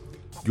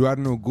You Are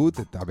No Good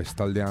eta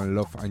bestaldean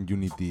Love and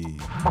Unity.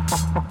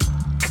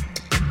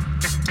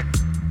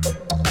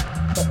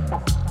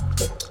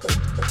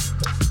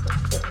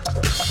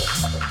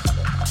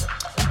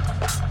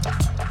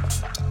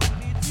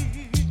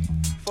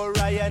 For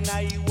I and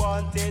I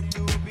wanted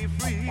to be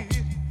free.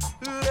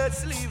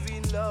 Let's live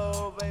in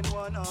love and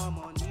one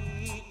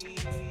harmony.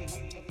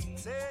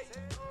 Say,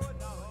 oh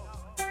no.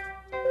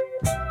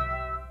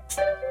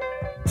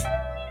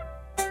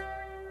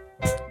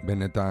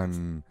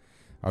 Benetan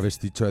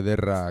abestitxo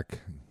ederrak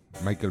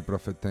Michael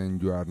Propheten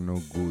You Are No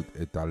Good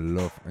eta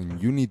Love and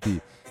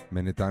Unity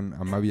benetan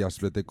amabiaz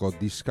beteko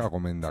diska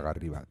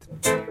gomendagarri bat.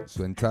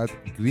 Zuentzat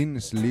Green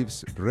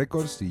Sleeves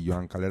Records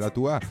joan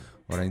kaleratua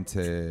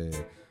oraintxe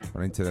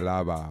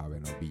dela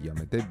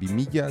bilamete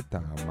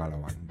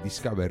 2014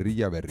 diska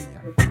berria.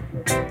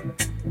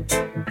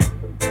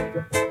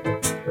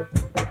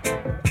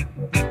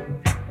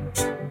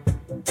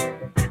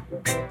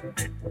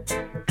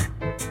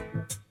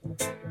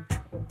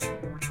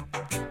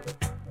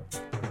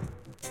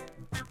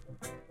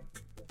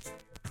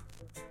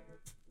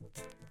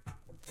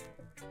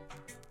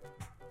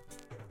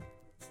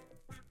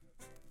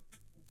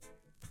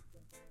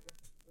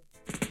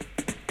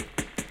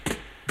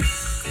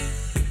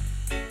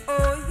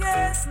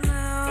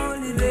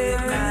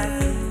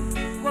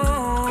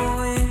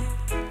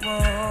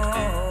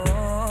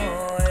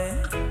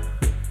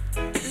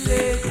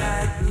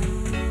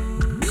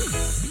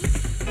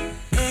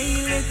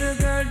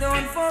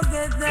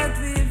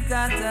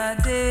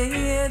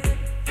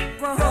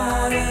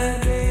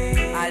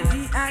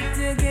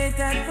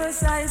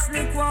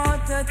 Precisely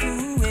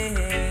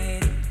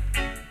 7:45.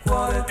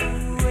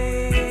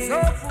 So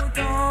put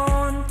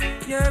on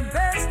your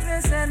best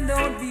dress and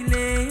don't be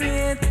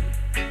late.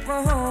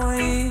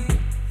 Boy,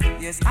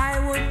 yes, I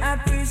would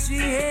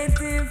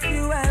appreciate if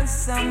you have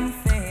some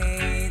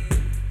faith.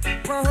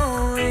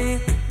 Boy,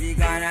 we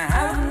gonna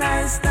have a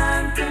nice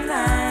time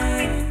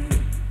tonight,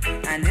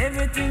 and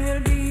everything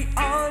will be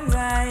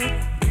alright.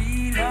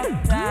 Real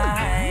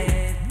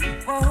uptight,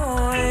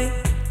 boy,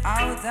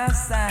 out of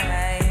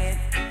sight.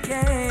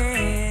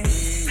 Yes.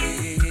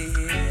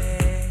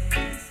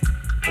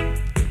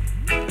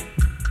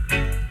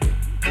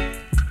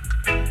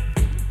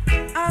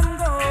 I'm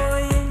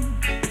going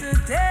to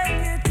take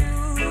you to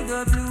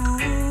the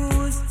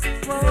blues.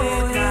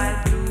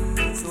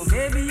 So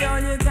baby,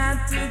 all you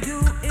got to do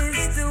is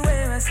to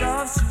wear a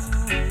soft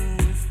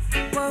shoes.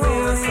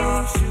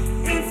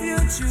 If you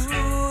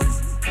choose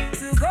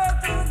to go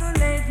to the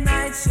late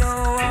night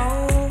show,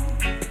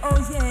 oh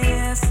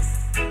yes,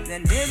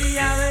 then baby I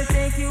will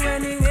take you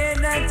anywhere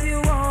that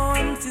you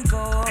want to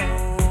go.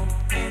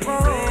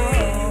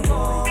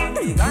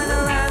 We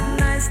gonna have a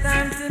nice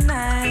time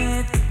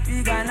tonight.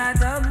 We gonna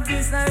dub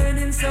this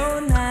rhythm so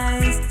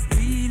nice.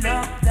 Feel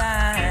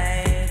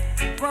uptight,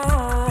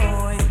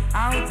 boy,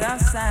 out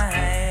of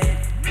sight.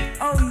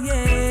 Oh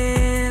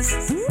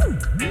yes.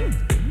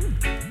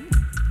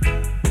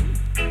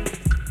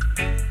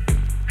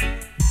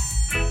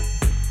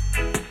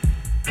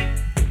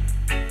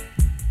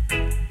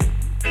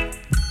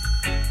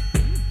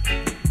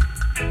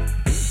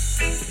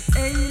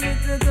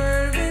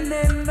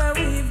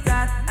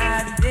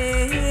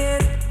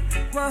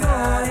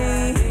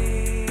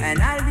 And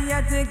I'll be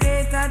at the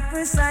gate at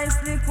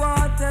precisely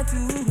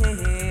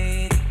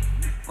 7:45.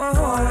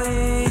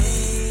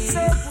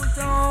 So put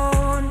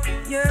on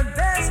your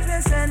best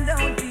dress and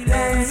don't be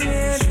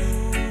late.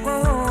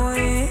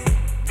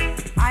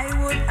 I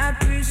would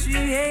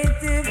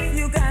appreciate if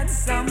you got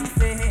some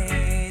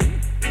faith.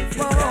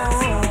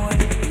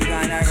 We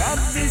gonna rock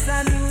this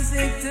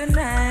music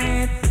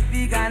tonight.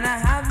 We gonna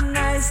have a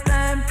nice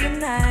time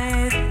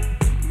tonight.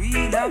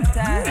 Real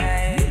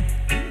uptight.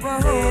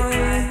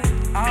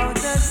 Out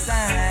of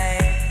sight.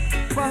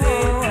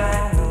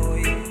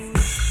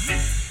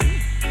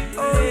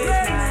 Oh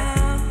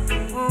yeah,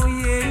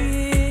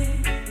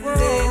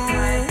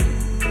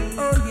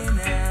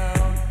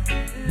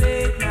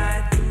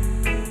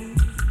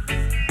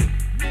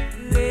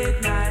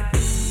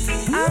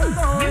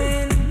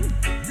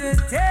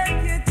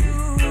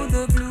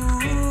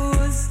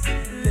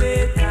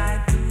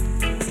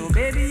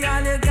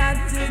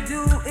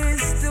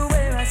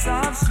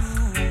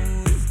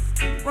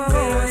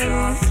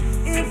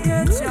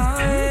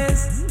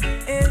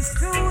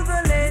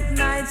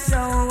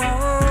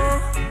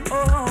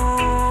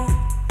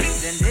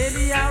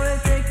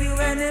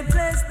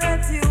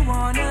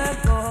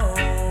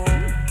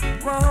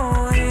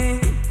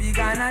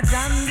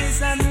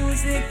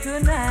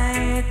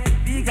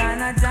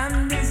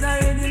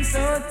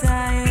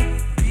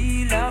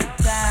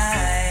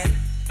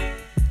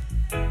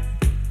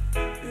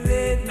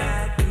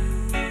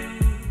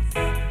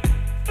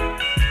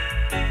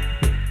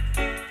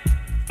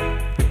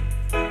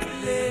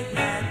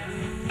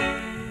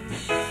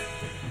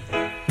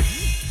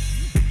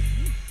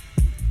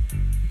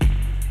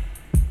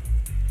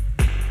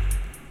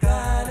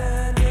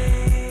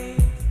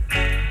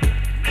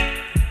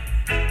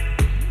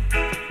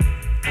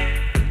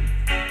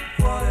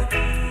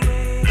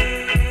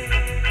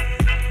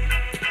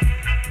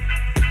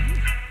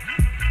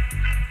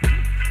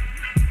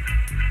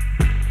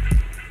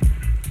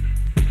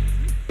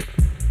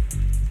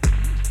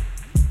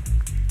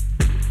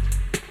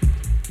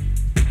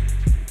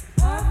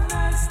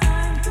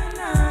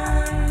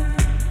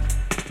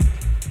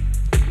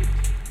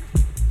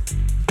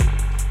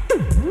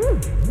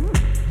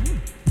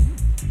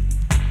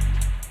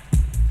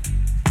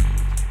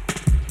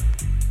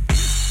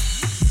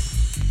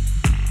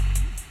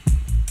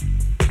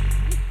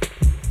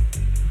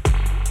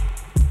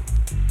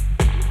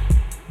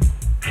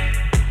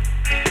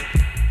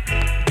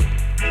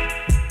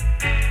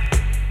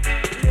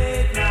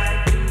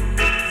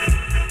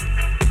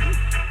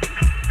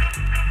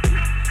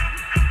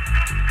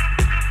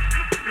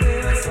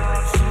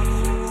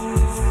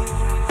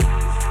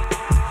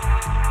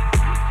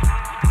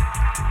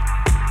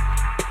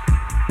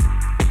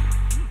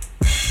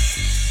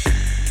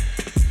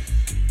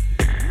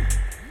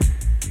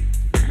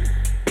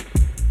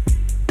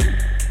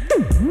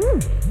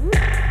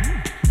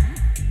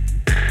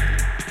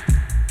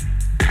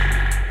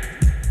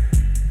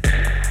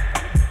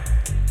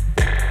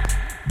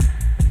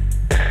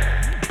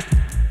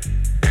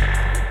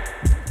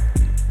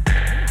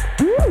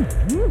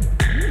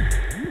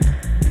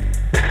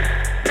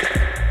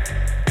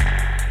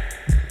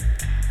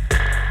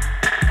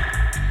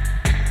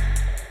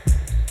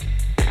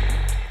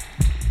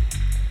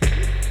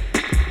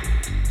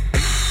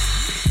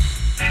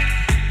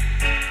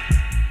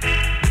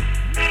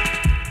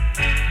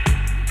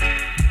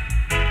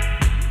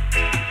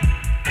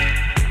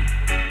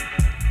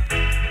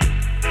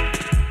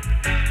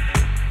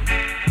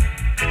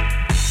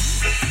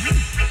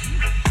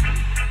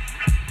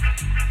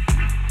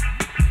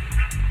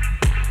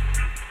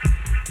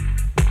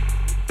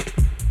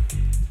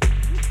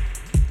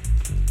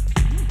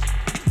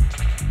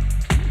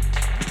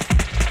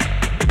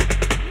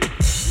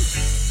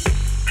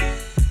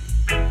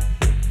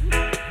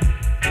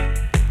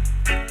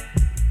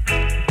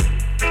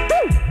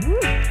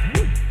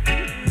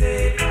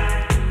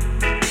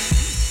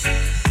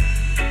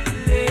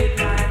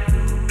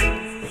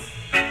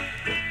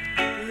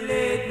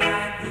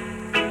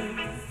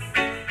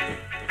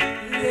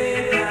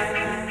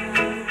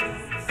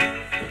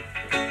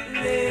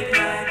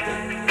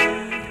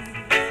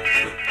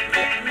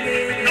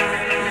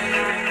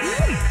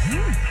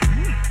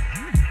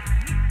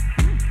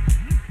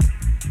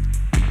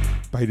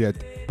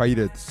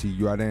 Pirate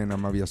zioaren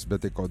amabiaz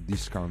beteko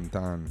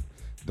discountan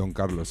Don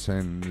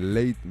Carlosen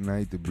Late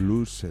Night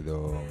Blues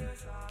edo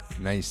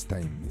Nice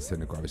Time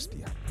izeneko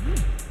abestia.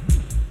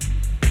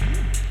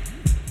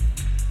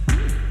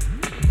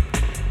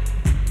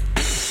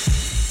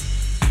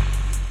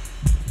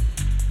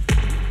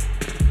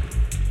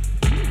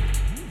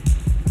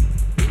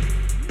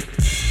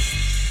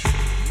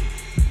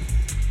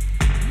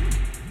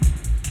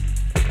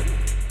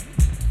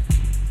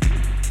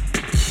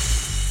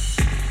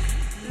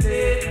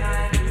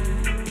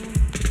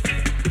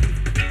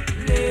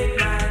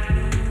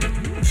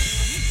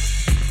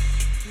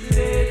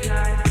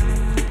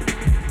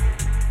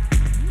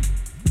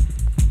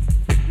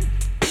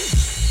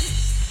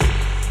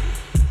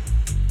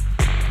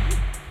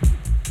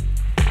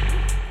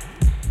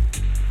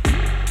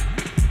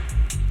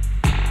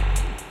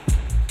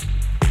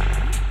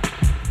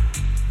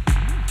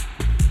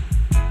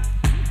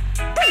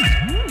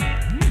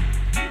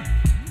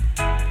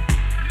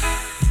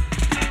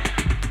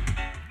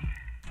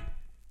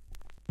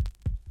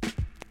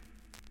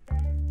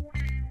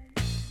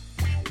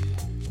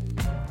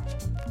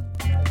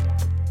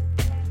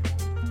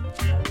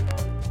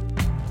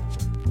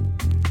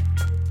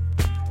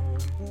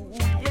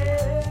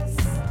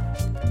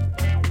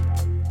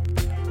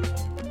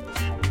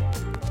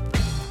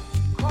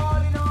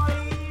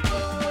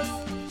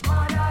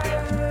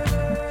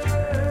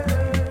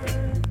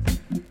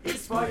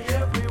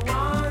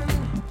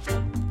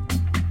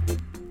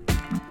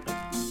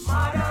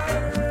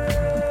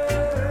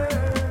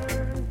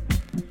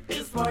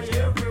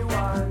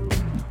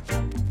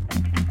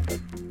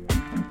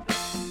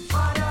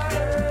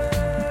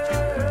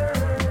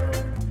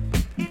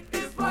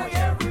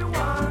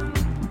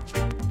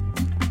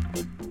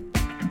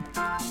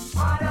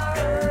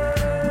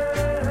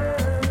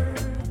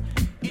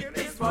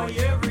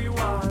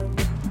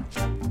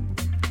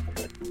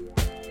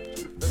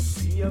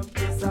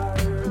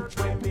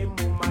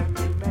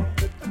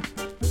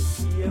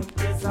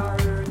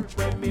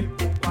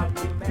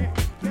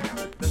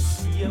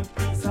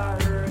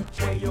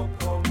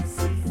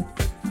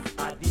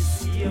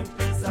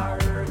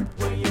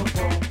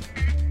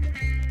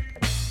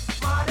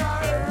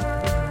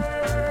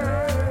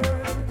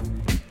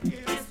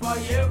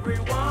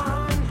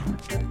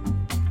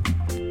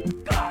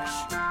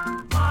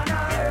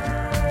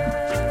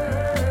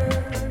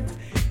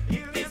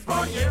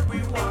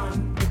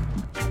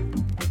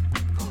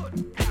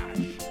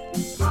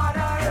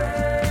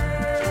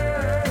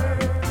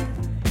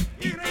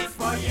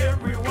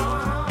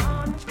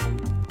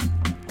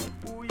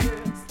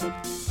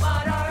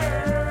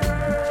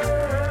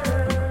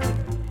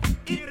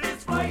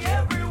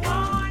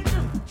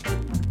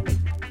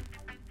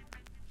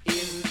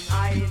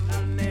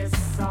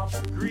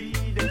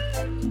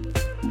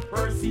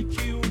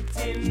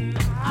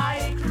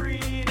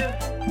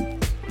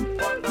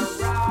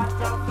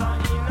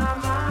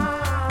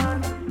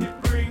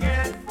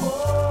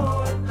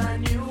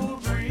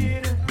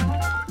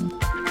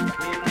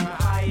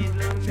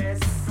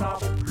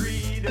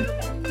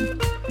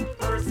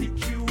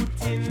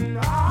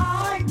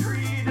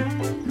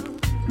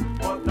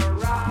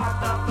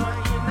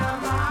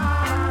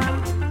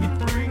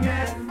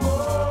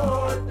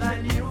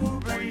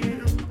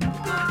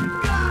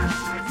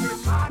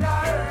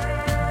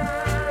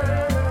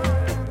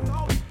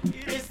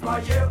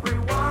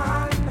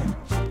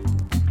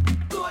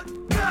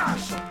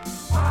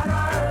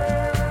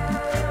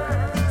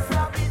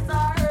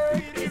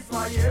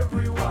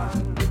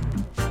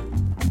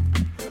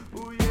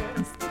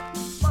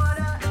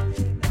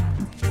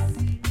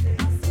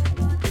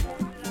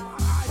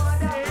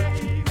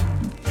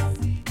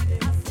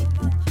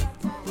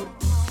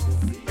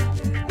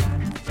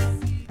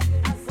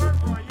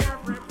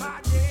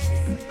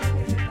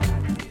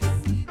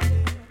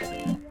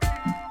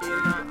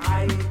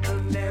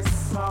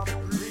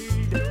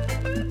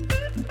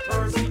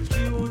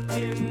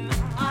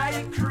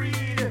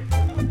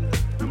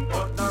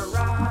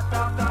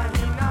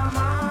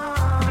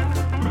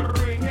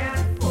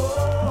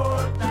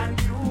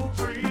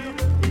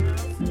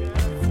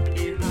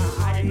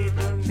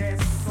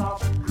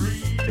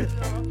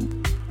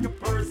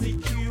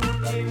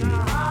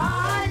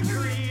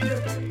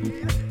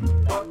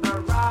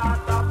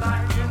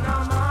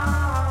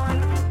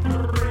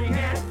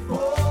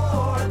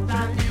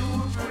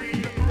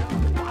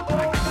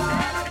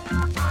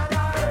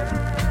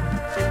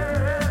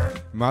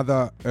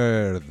 Mother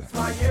Earth.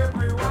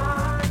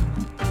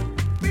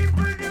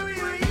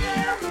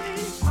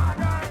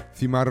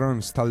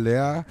 Cimarrons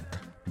taldea,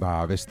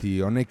 besti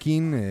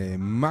honekin,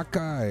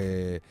 Maka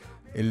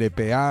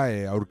LPA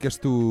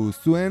aurkeztu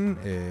zuen,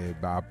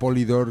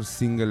 Polydor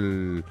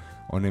single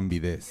honen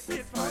bidez.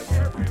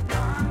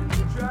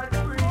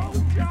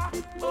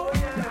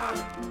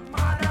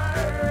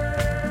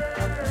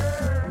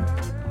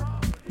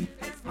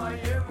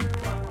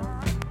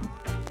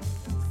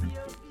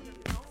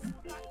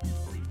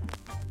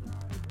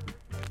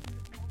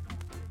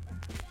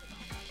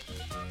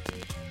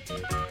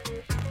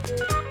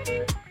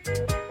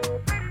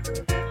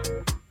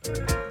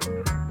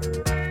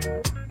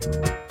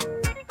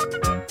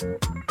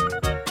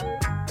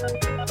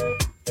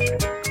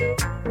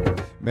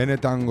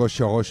 Benetan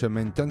goxo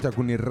hemen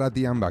txantxakun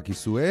irratian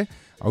bakizue,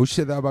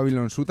 hauxe da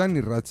Babilon Sutan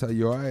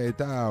irratsaioa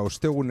eta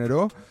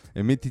ostegunero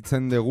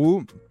emititzen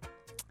dugu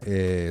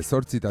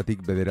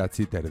 8:00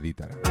 bederatzi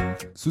terditara.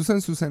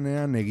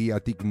 Zuzenean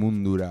egiatik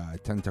mundura,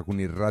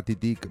 txantxakun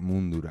irratitik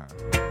mundura.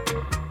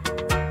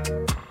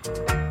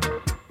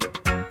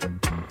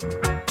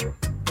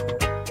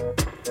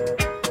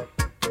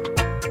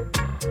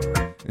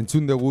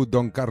 Entzun dugu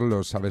Don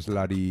Carlos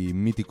abeslari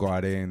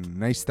mitikoaren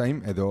Nice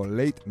Time edo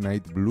Late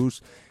Night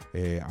Blues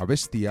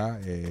abestia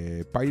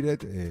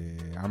Pirate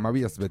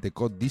 12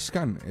 beteko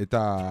diskan,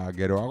 eta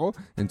geroago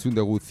entzun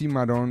dugu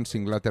Cimarrons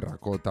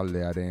Inglaterrako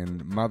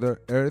taldearen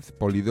Mother Earth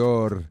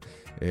Polydor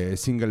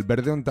single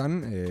berde hontan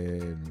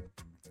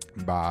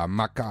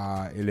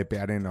Maka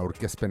LParen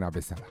aurkezpena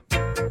bezala.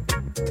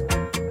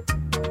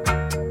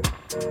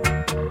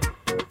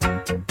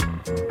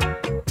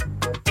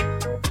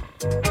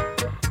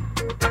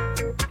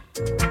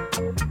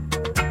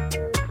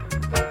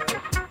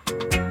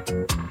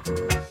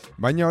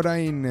 Baina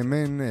orain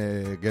hemen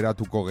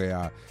geratuko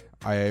gea.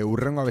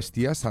 Urrengo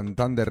abestia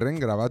Santanderren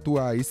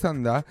grabatua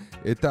izan da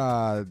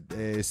eta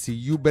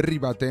zilu berri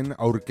baten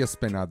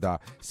aurkezpena da.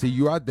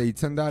 Zilua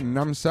deitzen da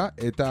Namsa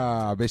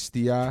eta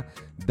abestia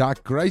da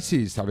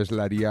Crisis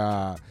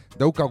abeslaria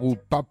daukagu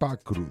Papa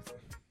Cruz.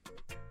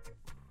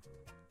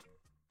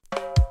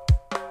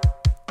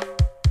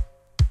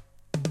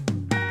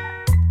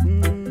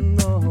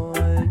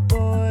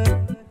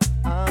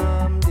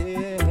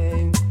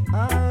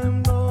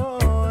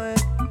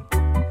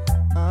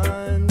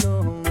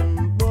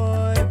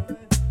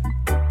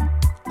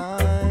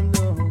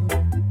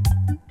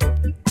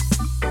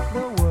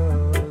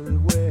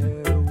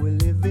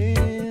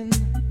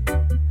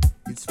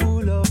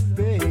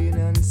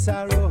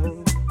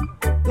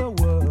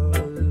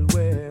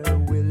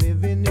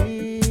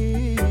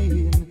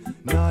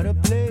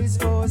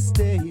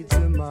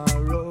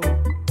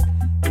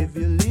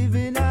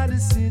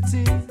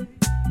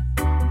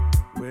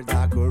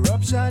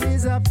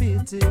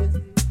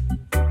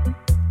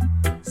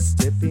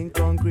 Stepping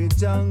concrete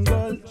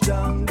jungle,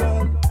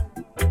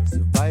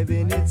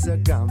 surviving it's a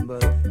gamble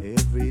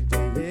every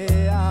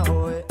day,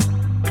 ahoy.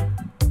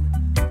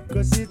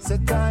 'Cause it's a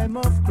time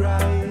of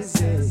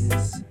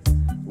crisis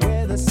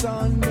where the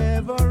sun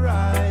never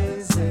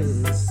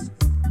rises.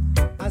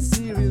 A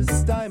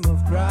serious time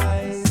of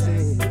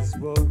crisis,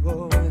 whoa,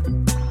 whoa.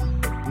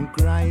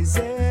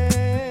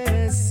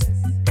 Crisis,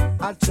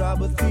 a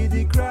trouble through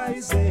the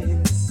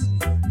crisis.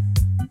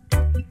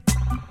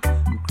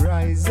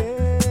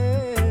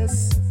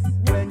 Crisis,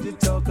 when you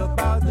talk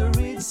about the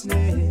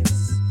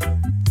richness.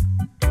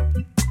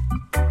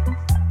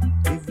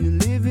 If you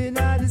live in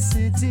a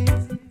city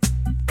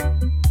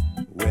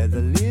where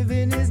the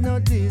living is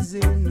not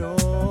easy, no.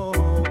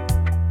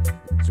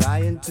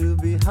 Trying to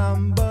be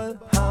humble,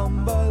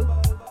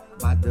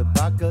 but the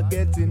buckle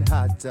getting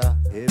hotter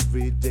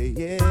every day,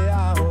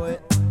 yeah, ahoy.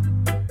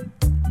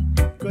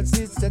 'Cause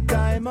it's the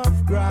time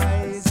of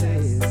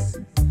crisis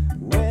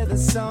where the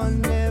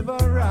sun never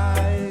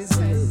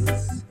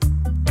rises.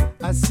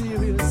 A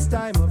serious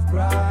time of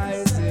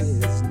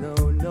crisis, no.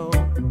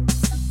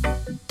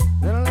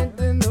 Don't let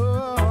them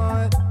know,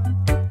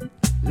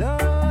 no.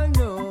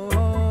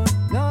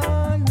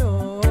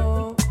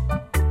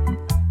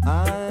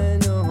 I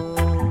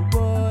know,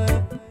 boy,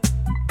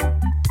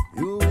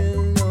 you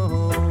will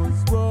know,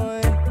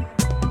 boy.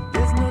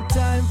 There's no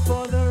time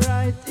for the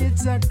right,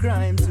 it's a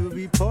crime to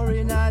be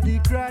pouring out the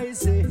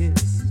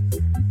crisis.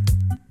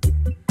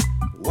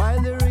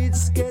 While the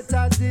rich get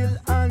a deal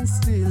and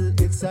still,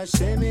 it's a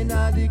shame in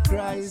a the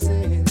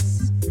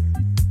crisis.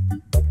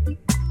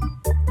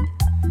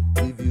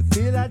 If you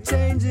feel a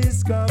change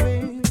is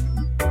coming,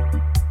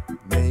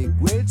 make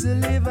way to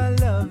live and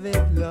love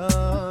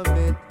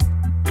it.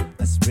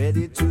 Spread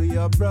it to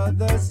your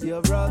brothers.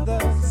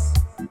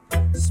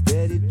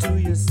 Spread it to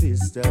your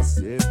sisters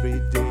every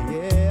day,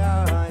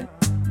 yeah.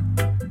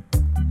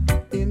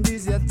 In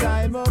this your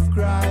time of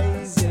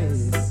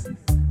crisis,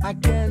 I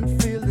can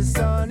feel the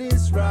sun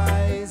is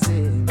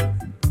rising.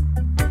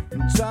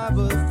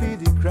 Travel through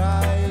the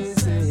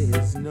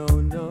crisis, no.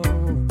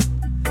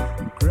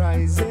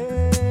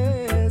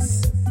 Crisis,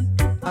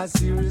 a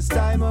serious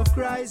time of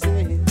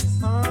crisis.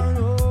 Oh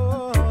no,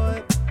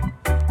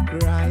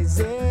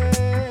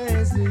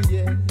 crisis,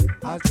 yeah.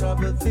 I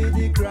travel through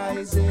the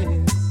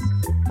crisis.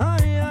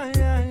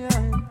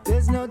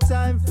 There's no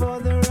time for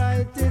the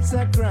right, it's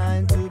a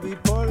crime to be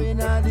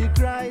pouring out the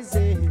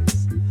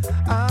crisis.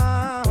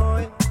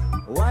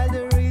 While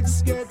the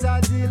rich get a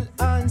deal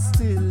and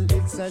still,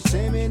 it's a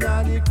shame in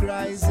all the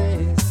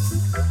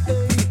crisis.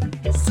 Hey,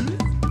 see?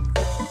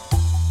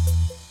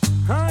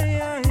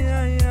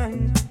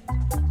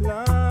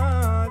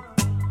 Lord,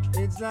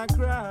 it's a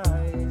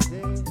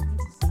crisis.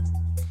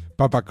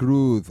 Papa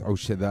Cruz,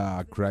 hauxe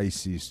da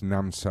Crisis,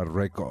 Namsa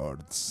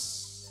Records.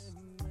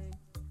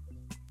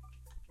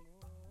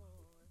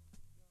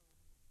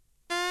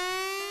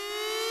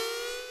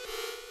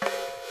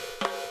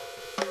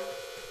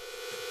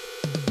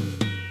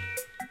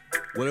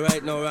 Well,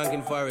 right now,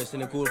 Ranking Forest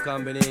in a cool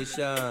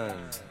combination.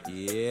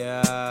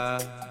 Yeah.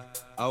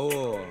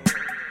 Oh.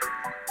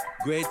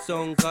 Great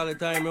song, call it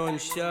time run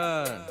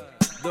shot.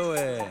 Do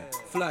it,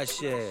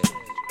 flash it.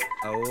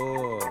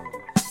 Oh.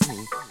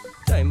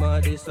 Time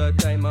of this or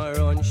time of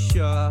run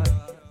shot.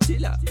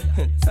 Chilla.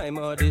 Time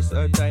of this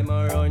or time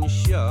of run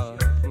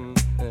shot.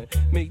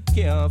 Me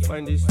can't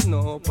find the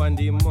snow up on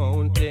the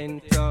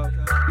mountain top.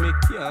 Me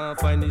can't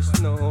find the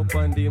snow up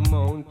on the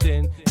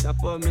mountain top.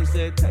 But me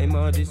say time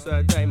of this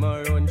or time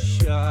of run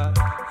shot.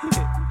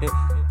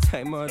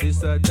 Time of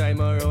this or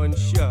time of run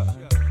shot.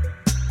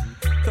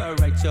 Cause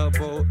right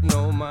about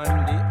now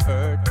man the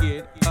earth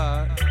get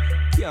hot.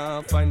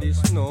 Can't find the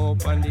snow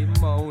up on the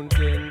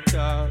mountain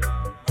top.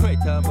 Right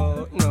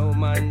about now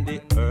man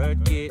the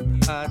earth get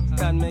hot.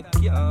 And me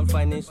can't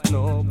find the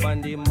snow up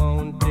on the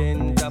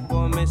mountain top.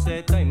 But me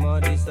say time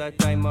of this a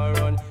time of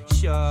run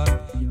short.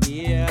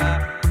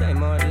 Yeah,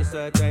 time of this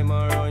a time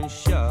of run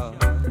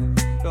short.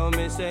 So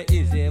me say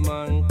easy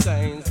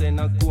mankind say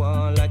not go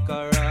on like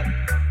a rat.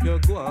 You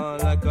go on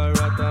like a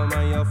rat and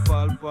man you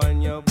fall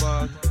on your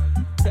back.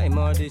 Time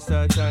of this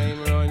a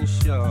time run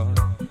short.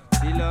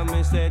 Till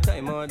me say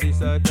time of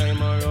this a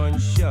time a run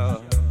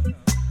short.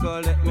 Go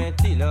let me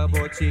tell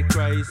about the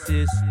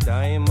crisis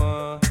time.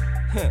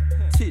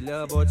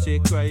 Tell about the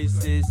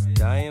crisis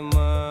time.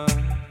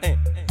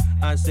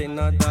 I say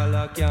no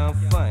dollar can't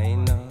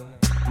find,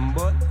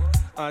 but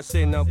I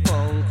say no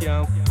pound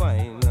can't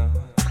find.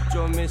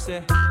 So me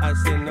say I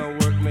say no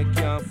work me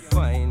can't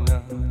find.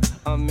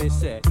 And me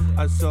say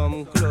I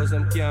some clothes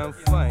I can't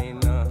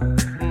find.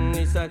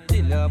 It's a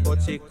tell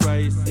about the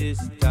crisis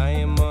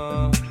time.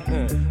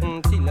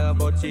 Tell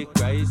about the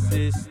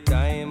crisis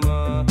time.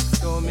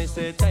 So me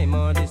say time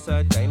of this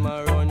a time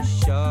a run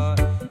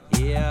short.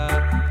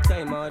 Yeah,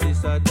 time of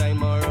this a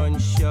time a run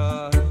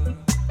short.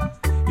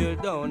 You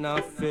don't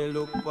have to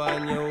look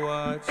on your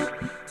watch.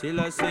 Till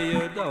I say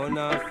you don't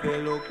have to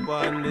look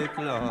on the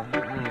clock.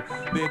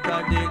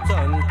 Because the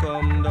sun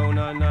come down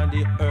and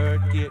the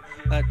earth get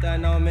hot.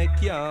 And now me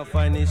can't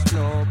find the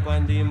snow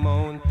on the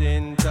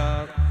mountain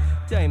top.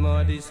 Time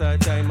of this a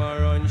time a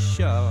run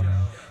short.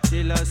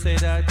 Till I say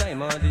that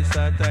time of this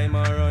a time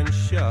a run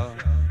short.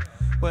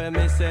 Well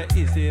me say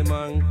easy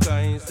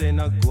mankind say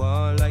not go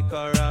on like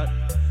a rat.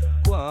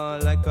 Go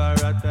on like a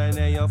rat and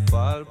then you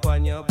fall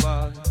on your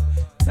back.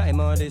 Time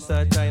of this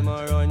a time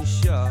a run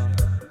short.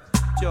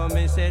 Joe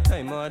me say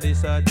time of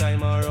this a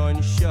time a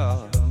run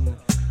short.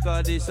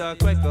 Cause this a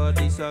quick, cause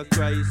this a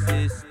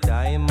crisis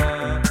time.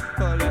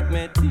 Cause let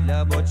me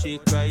tell about the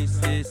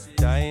crisis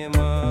time.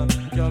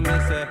 Joe me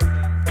say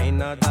ain't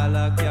no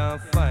dollar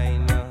can't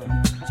find.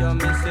 Joe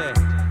me say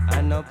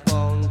I no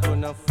pound could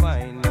not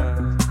find.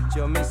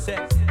 Joe me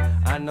say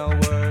I no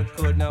work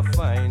could not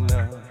find.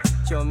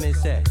 Joe me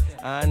say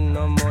I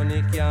no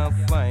money can't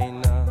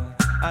find.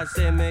 I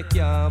say me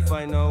can't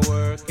find no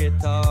work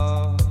at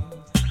all.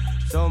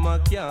 Some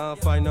can't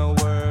find no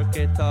work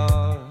at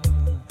all.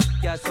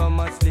 Yeah, some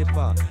a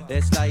slipper,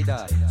 they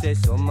slider. Say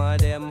some of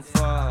them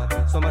fall.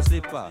 Some a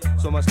slipper,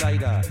 some a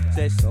slider.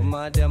 Say some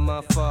of them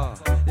a fall.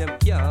 Them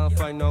can't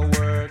find no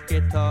work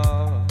at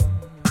all.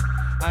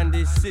 And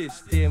the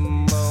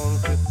system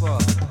bound to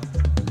fall.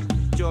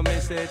 Joe me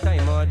say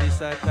time of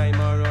this a time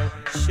a run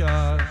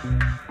short.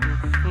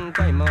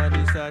 Time of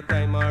this a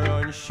time a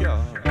run short.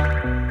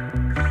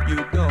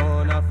 You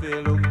don't have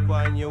to look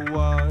on your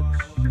watch.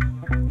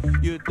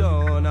 You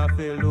don't have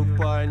to look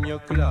on your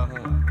clock.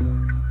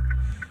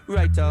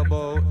 Right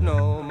about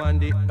now, man,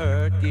 the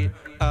earth get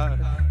hot.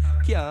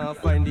 Can't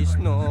find the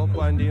snow up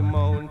on the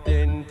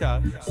mountain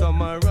top.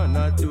 Some a run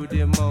out to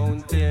the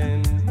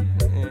mountain,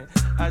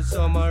 and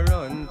some a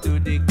run to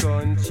the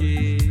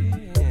country.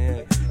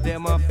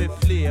 Them have to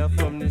flee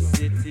from the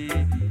city,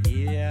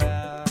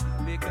 yeah,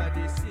 because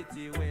the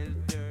city well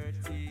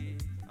dirty.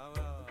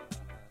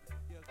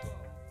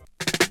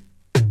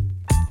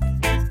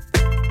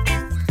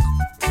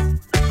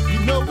 You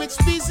know it's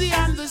busy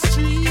on the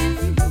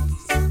street.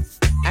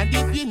 And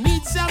if you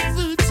need some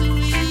food to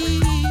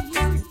eat,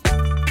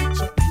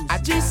 a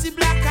juicy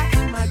black cat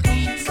in my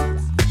grease.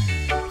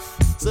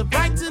 So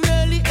bright and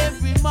early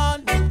every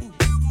morning,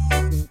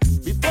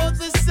 before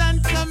the sun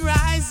come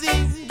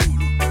rising,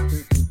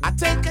 I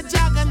take a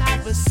jog and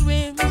have a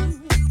swim,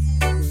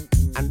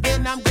 and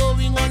then I'm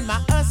going on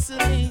my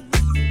hustling.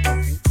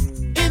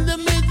 In the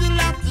middle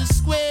of the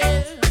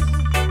square,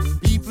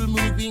 people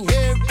moving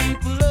here,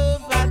 people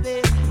over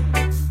there.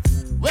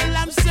 Well,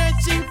 I'm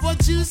searching for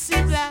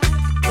juicy black,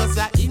 'cause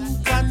I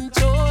in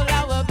control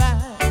our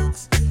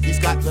bags. It's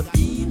got the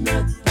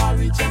peanut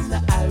porridge and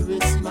the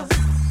iris mask,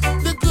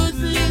 the good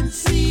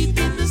linseed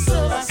in the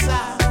sour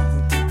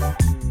south,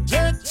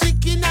 jerk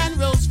chicken and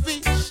roast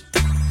fish.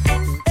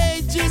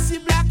 Hey, juicy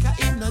black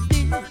in the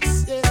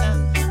dish, yeah.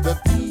 The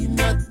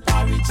peanut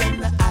porridge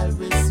and the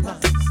iris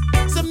mask,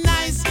 some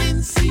nice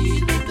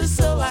linseed with the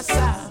sour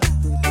south,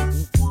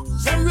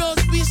 some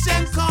roast fish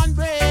and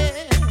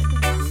cornbread.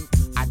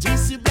 A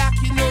juicy black,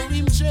 you know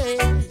him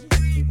trade.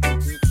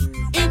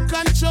 In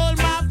control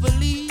my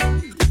belief,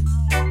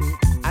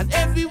 and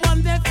every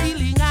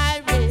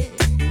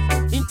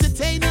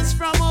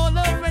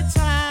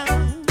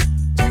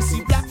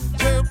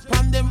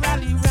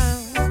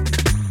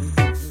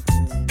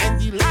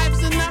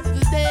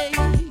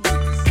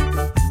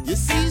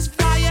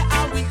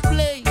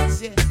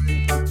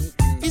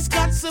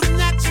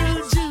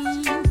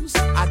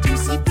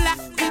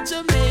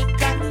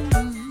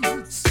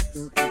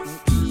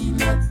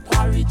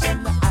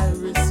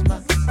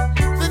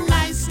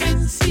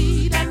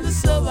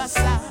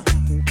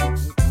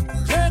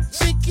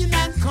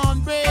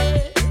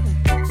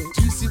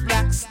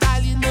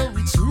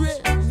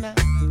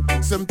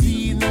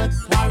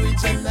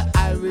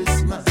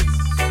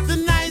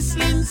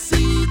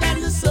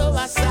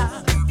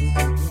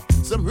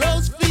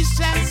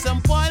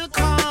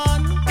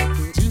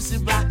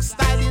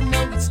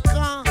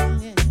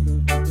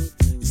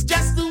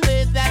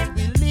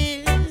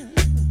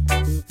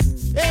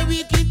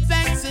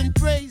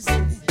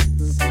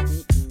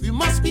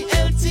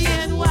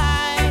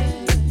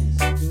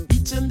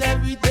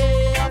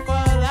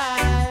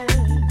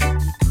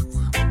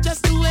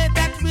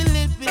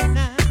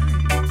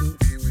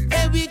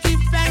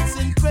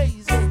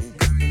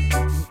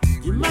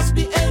must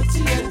be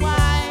healthy and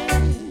wise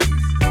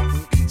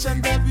each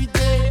and every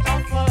day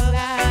of our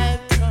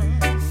lifetime.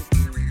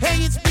 Hey,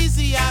 it's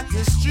busy out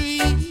the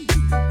street.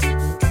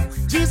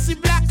 Juicy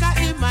blacker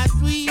in my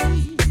tweet.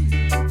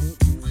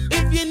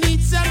 If you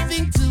need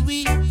something to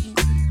eat,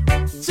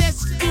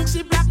 just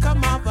juicy blacker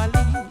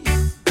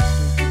marvelous.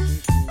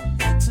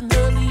 It's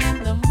early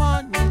in the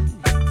morning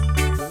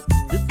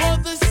before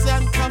the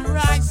sun come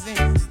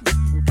rising.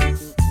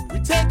 We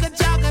take a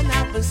jog and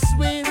have a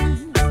swim,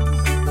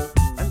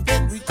 and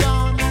then we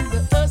gone in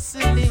the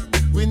hustling.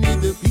 We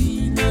need the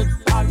peanut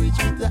porridge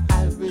with the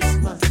iris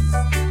musk,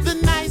 the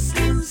nice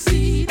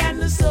linseed and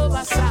the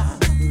soba sauce,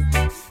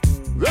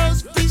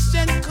 roast fish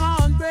and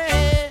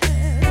cornbread.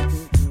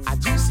 A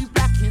juicy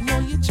black, you know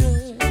you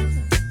dread.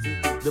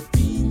 The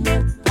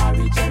peanut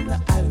porridge and the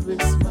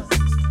iris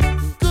musk,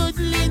 good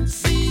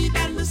linseed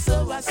and the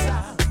soba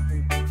sauce,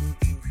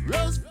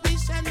 roast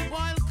fish and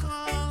boiled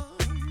corn.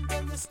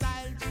 Then the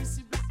style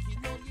juicy black, you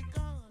know you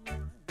gone.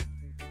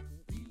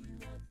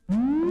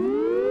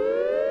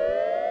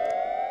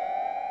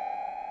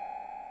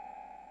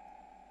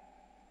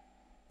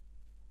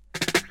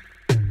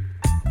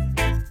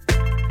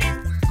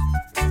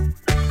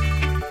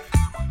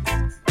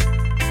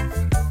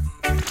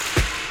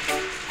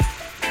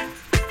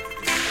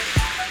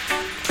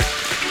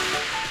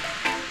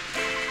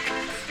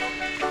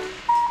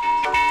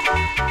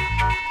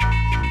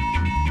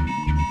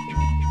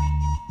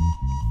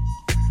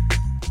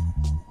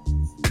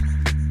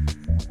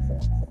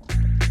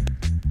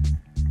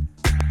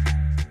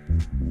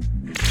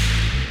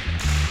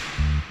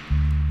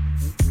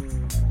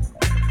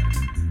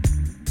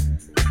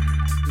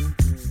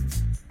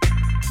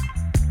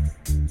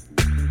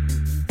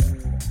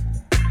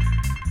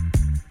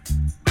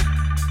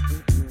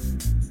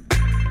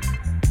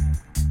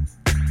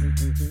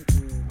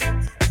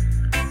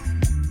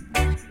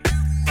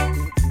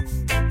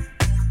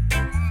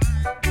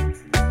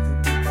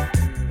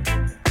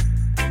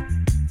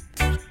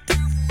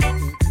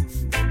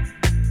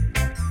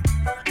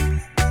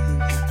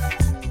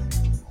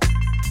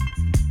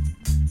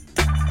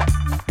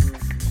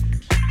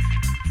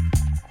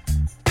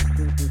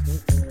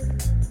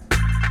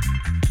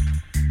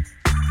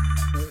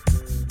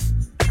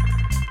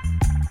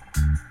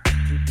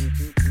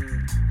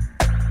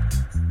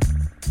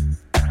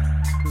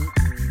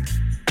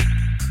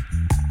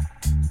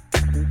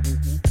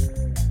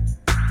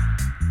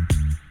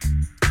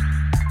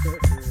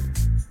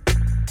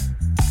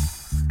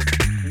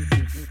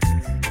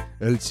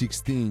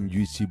 L16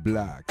 Juicy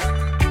Black,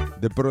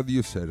 The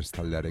Producers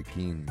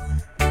taldearekin.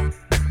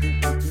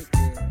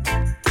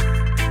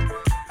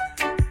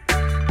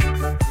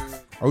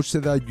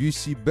 Hauze da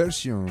Juicy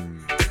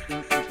Version.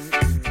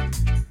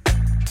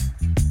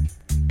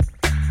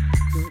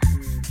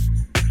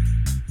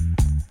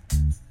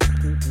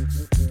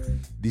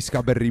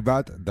 Diska berri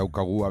bat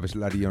daukagu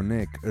abeslari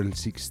honek,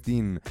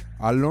 L16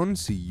 Alon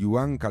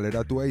ziluan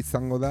kaleratua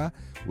izango da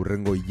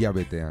urrengo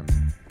hilabetean.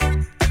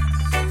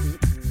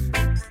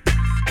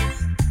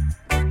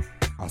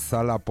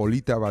 Azala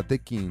polita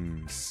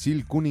batekin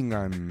Sil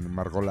Cunningham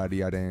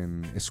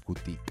margolariaren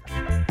eskutik.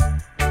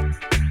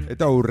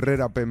 Eta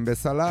aurrerapen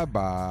bezala,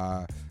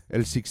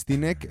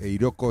 L16ek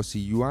iroko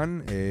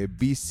ziluan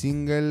bi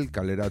single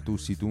kaleratu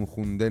zitun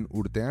junden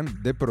urtean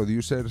The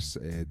Producers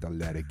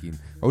taldearekin.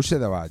 Hauze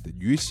da bat,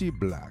 Juicy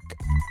Black.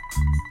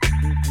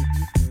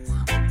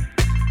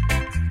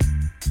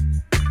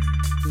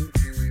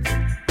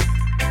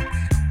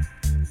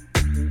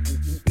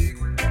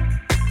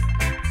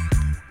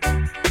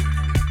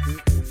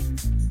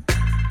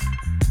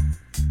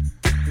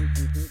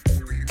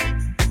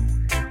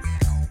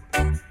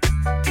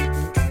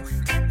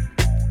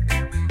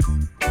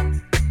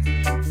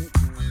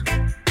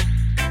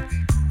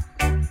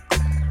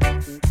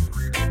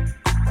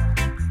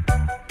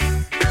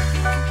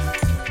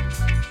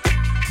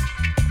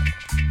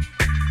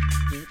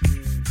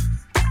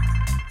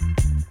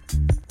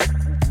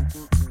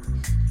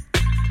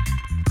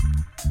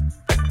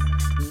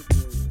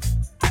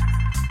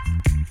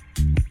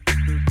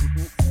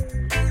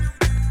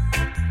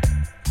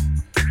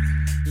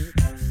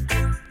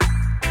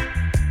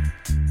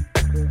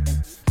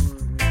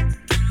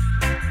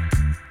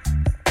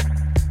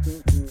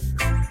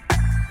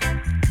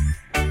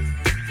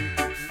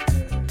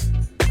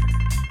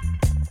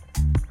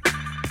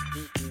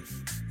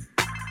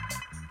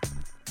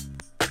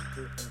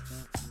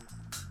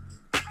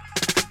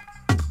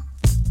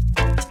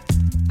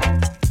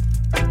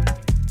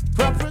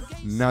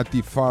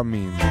 Nati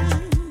farming.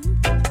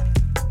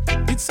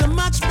 It's a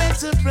much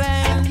better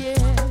plan,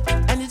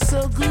 yeah, and it's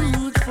so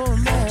good for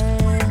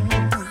man.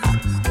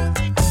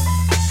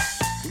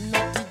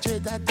 Not the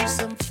dread, I do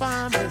some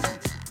farming,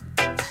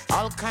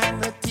 all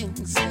kind of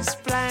things he's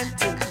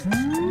planting.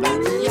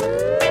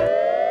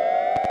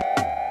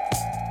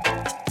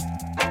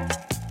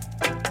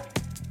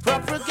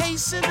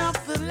 Propagation of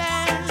the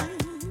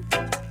land.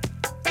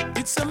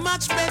 It's a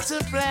much better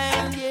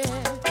plan, yeah,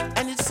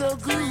 and it's so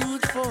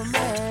good for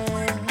man.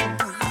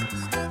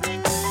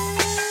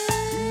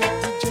 Not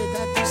the dread,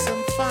 I do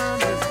some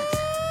farming,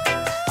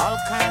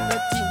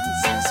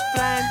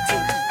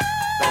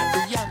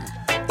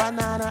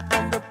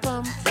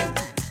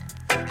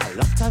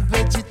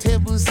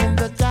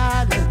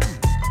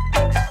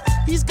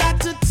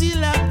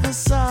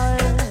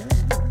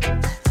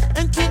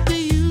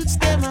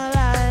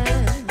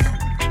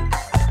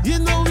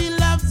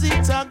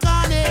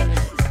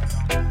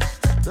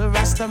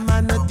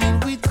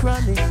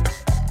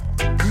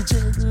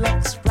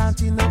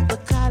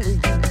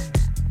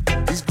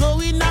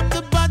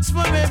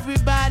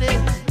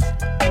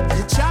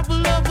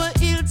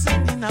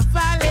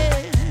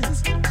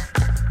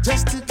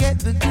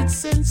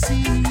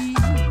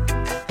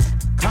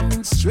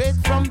 straight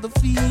from the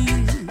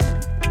field.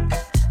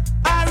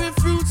 Our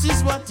fruits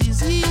is what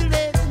is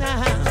yielded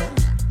now.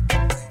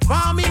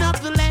 Farming up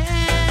the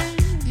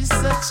land is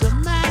such a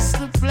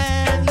master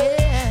plan,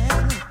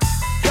 yeah.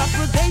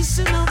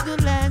 Propagation of the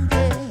land,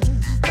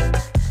 yeah.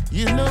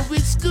 You know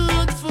it's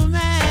good for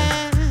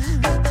man,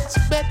 it's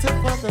better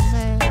for the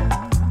man.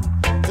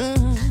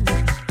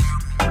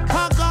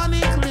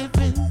 Organic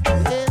living,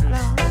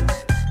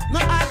 no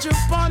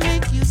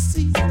hydroponic, you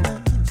see.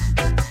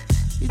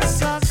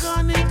 It's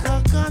organic, yeah.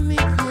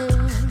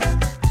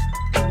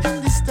 In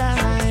this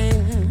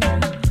time,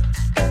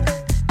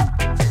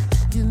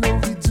 you know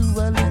we do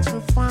a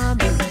little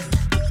farming,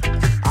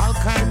 all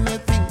kind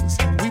of things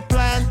we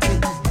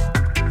planting,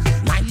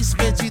 nice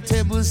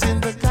vegetables in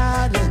the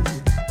garden,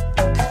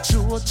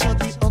 chocha,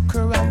 the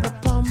okra and the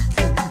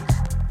pumpkin.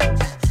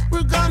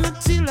 We're gonna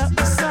till up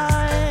the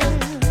soil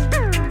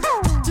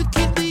to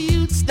keep the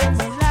youths them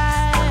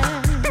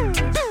alive.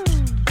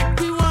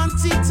 We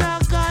want it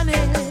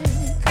organic,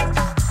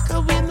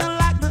 'cause we don't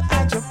like the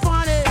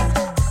hydroponic.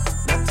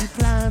 Not to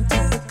plant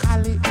the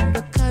collie in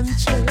the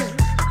country.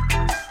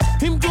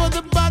 Him grow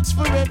the buds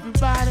for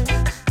everybody.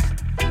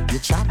 You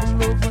travel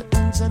over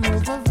hills and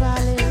over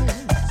valleys,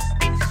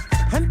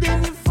 and then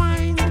you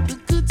find the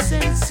good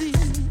sense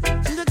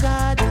in the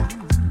garden,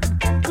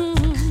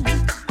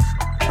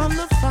 on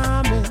the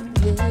farming,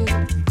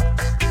 yeah.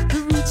 The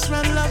roots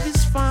run love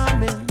is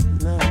farming,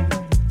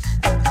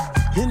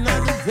 in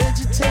the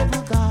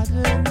vegetable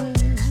garden,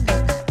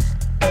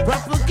 yeah.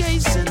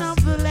 Propagation of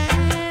the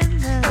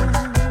land,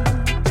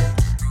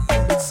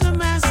 it's a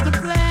master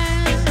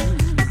plan.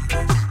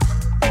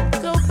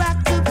 Go back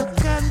to the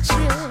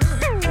country,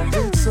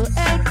 it's so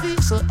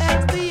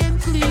healthy and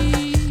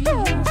clean.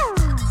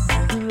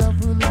 We love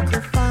a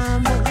little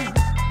farming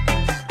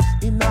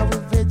in our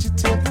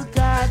vegetable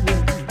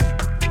garden,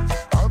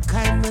 all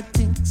kind of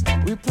things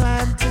we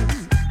planting,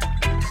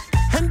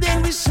 and then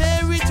we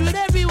share it with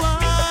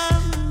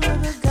everyone in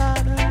the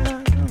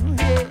garden,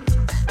 yeah.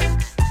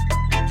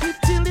 Keep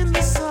tilling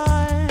the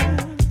soil,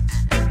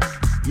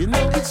 you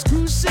know it's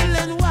crucial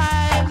and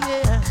wild,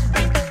 yeah.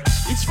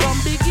 It's from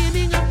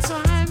beginning of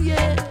time,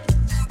 yeah.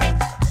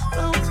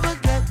 Don't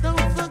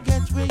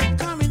forget where you're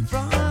coming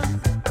from.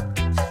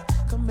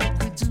 Come back,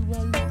 we do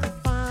a little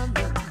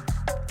farming,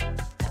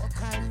 all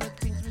kind of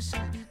things we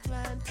should be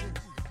planting.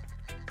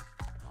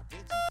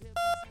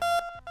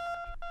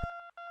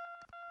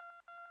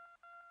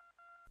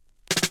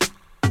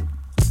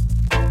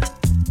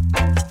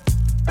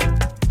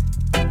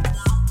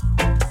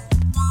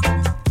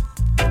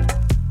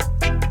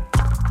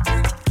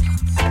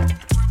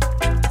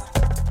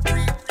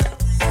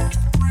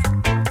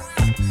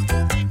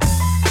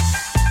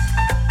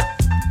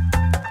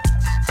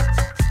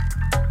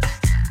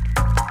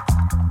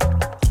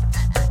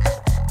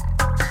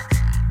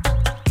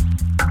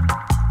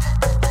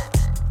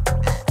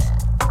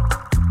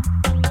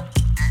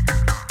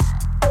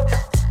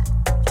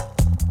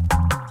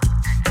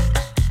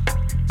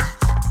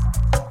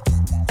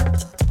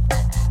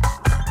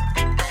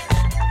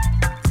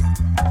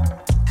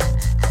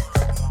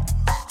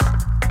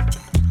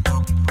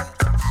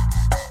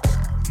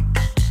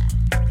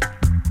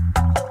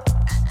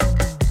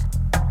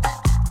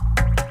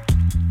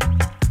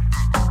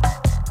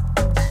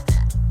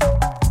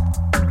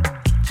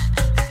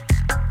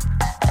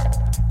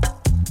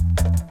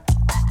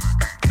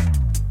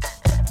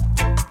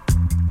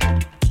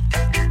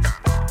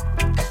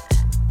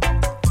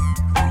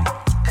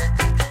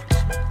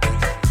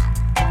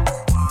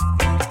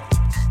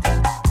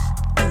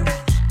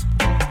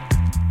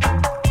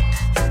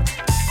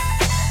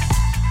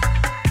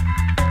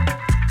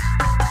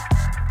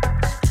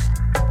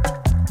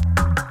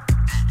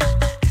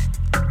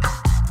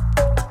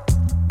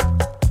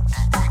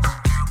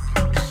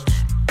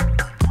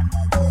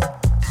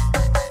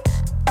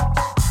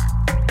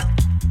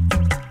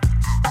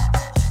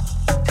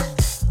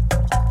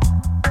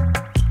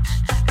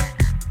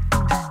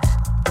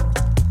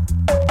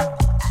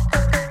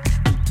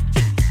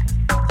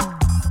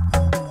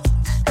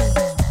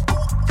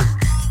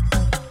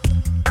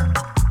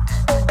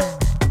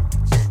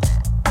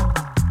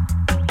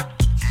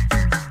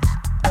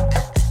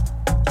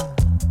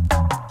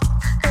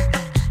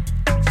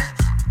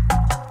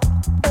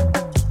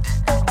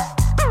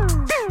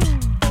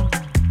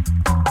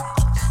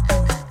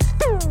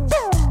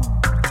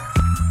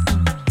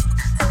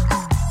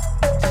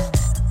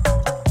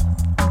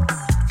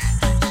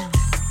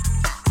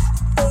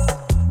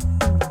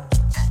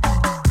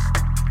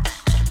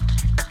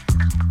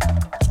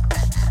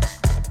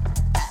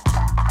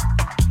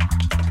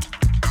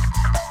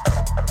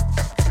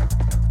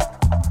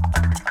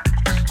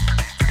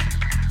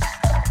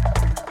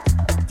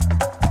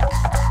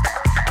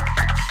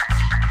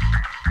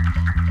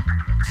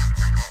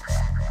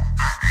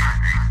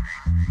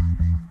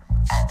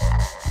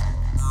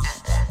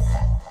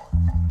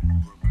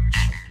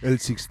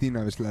 L16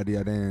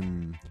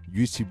 abeslariaren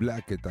Juicy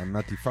Black eta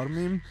Nati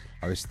Farming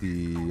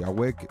abesti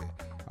hauek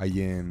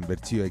haien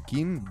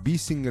bertsioekin, 2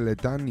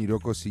 singleetan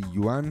irokosi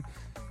joan,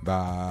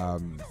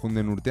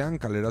 junden urtean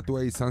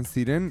kaleratua izan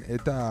ziren,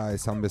 eta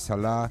esan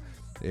bezala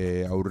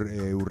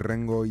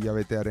urrengo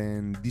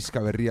hilabetearen diska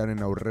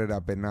berriaren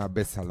aurrerapena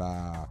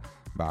bezala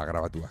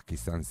grabatuak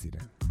izan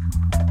ziren.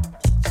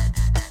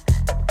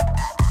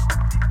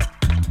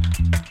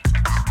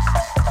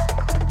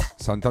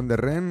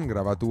 Santanderren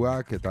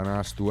grabatuak eta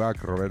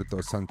nahastuak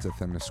Roberto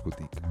Sánchezen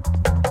eskutik.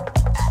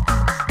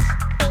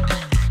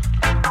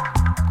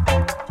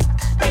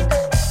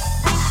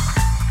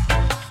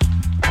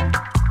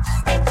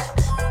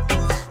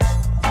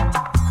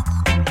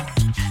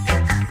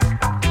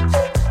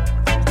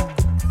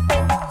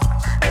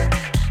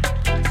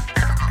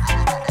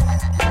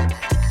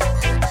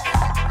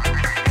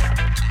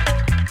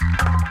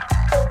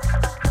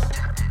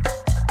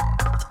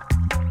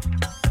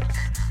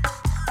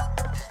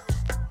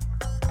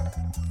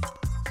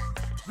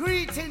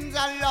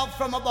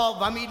 From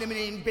above, I mean the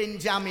name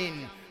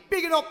Benjamin.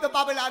 Bigging up the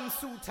Babylon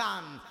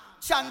Sutan,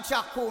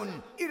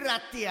 Chanchakun,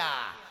 Irratia.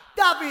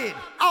 David,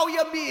 how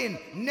you been?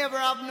 Never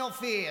have no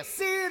fear.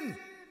 Sin.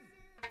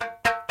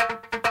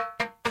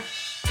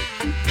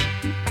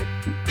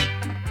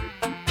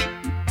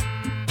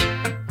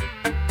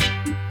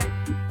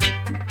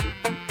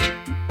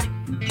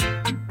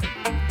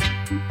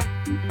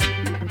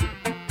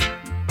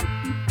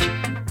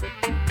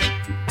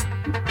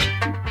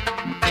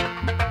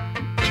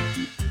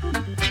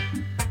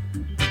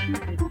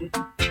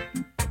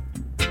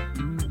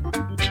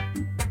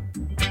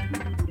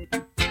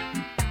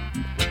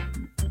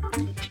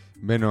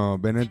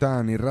 Beno,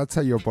 benetan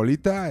irratsaio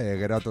polita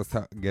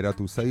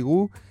geratu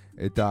zaigu,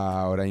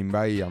 eta orain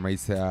bai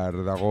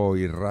amaitzear dago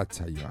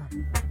irratsaioa.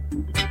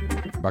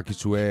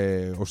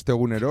 Bakizue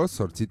ostegunero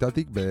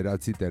 8:00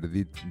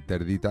 9:00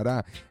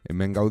 terditara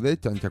hemen gaude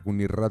Txantxakun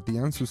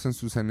irratian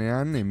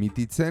zuzenean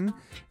emititzen,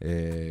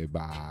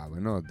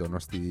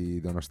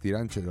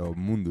 Donostirantz edo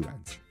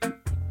Mundurantz.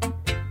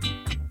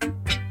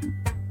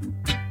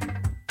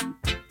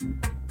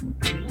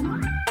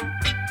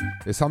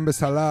 Esan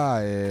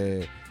bezala,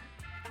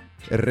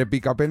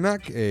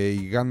 errepikapenak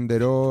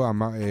igandero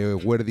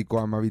guerdiko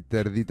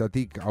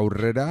 12:00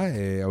 aurrera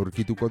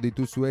aurkituko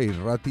dituzue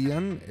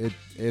irratian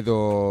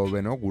edo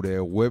gure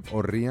web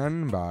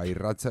horrian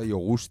irratsaio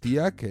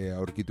guztiak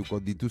aurkituko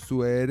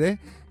dituzue ere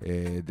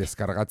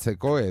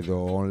deskargatzeko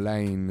edo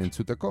online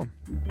entzuteko.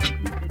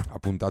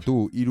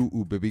 Apuntatu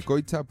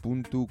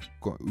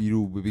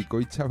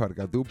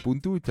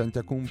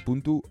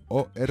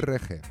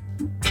irubebikoitza.txantxakun.org.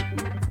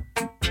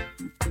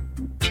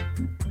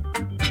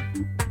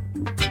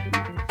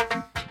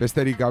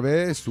 Besterik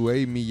gabe,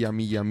 zuei mila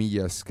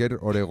esker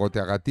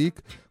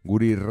oregoteagatik,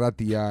 guri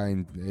irratia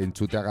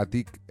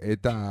entzuteagatik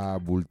eta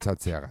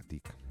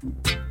bultzatzeagatik.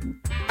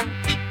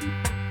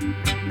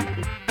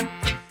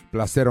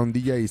 Plazer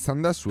ondia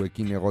izan da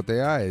zuekin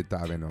egotea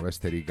eta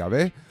besterik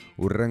gabe,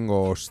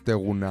 urrengo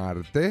osteguna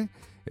arte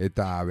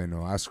eta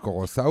asko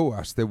gozau,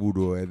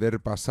 asteburu eder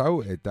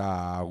pasau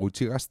eta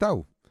gutxi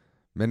gaztau.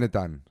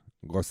 Benetan,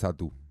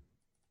 gozatu.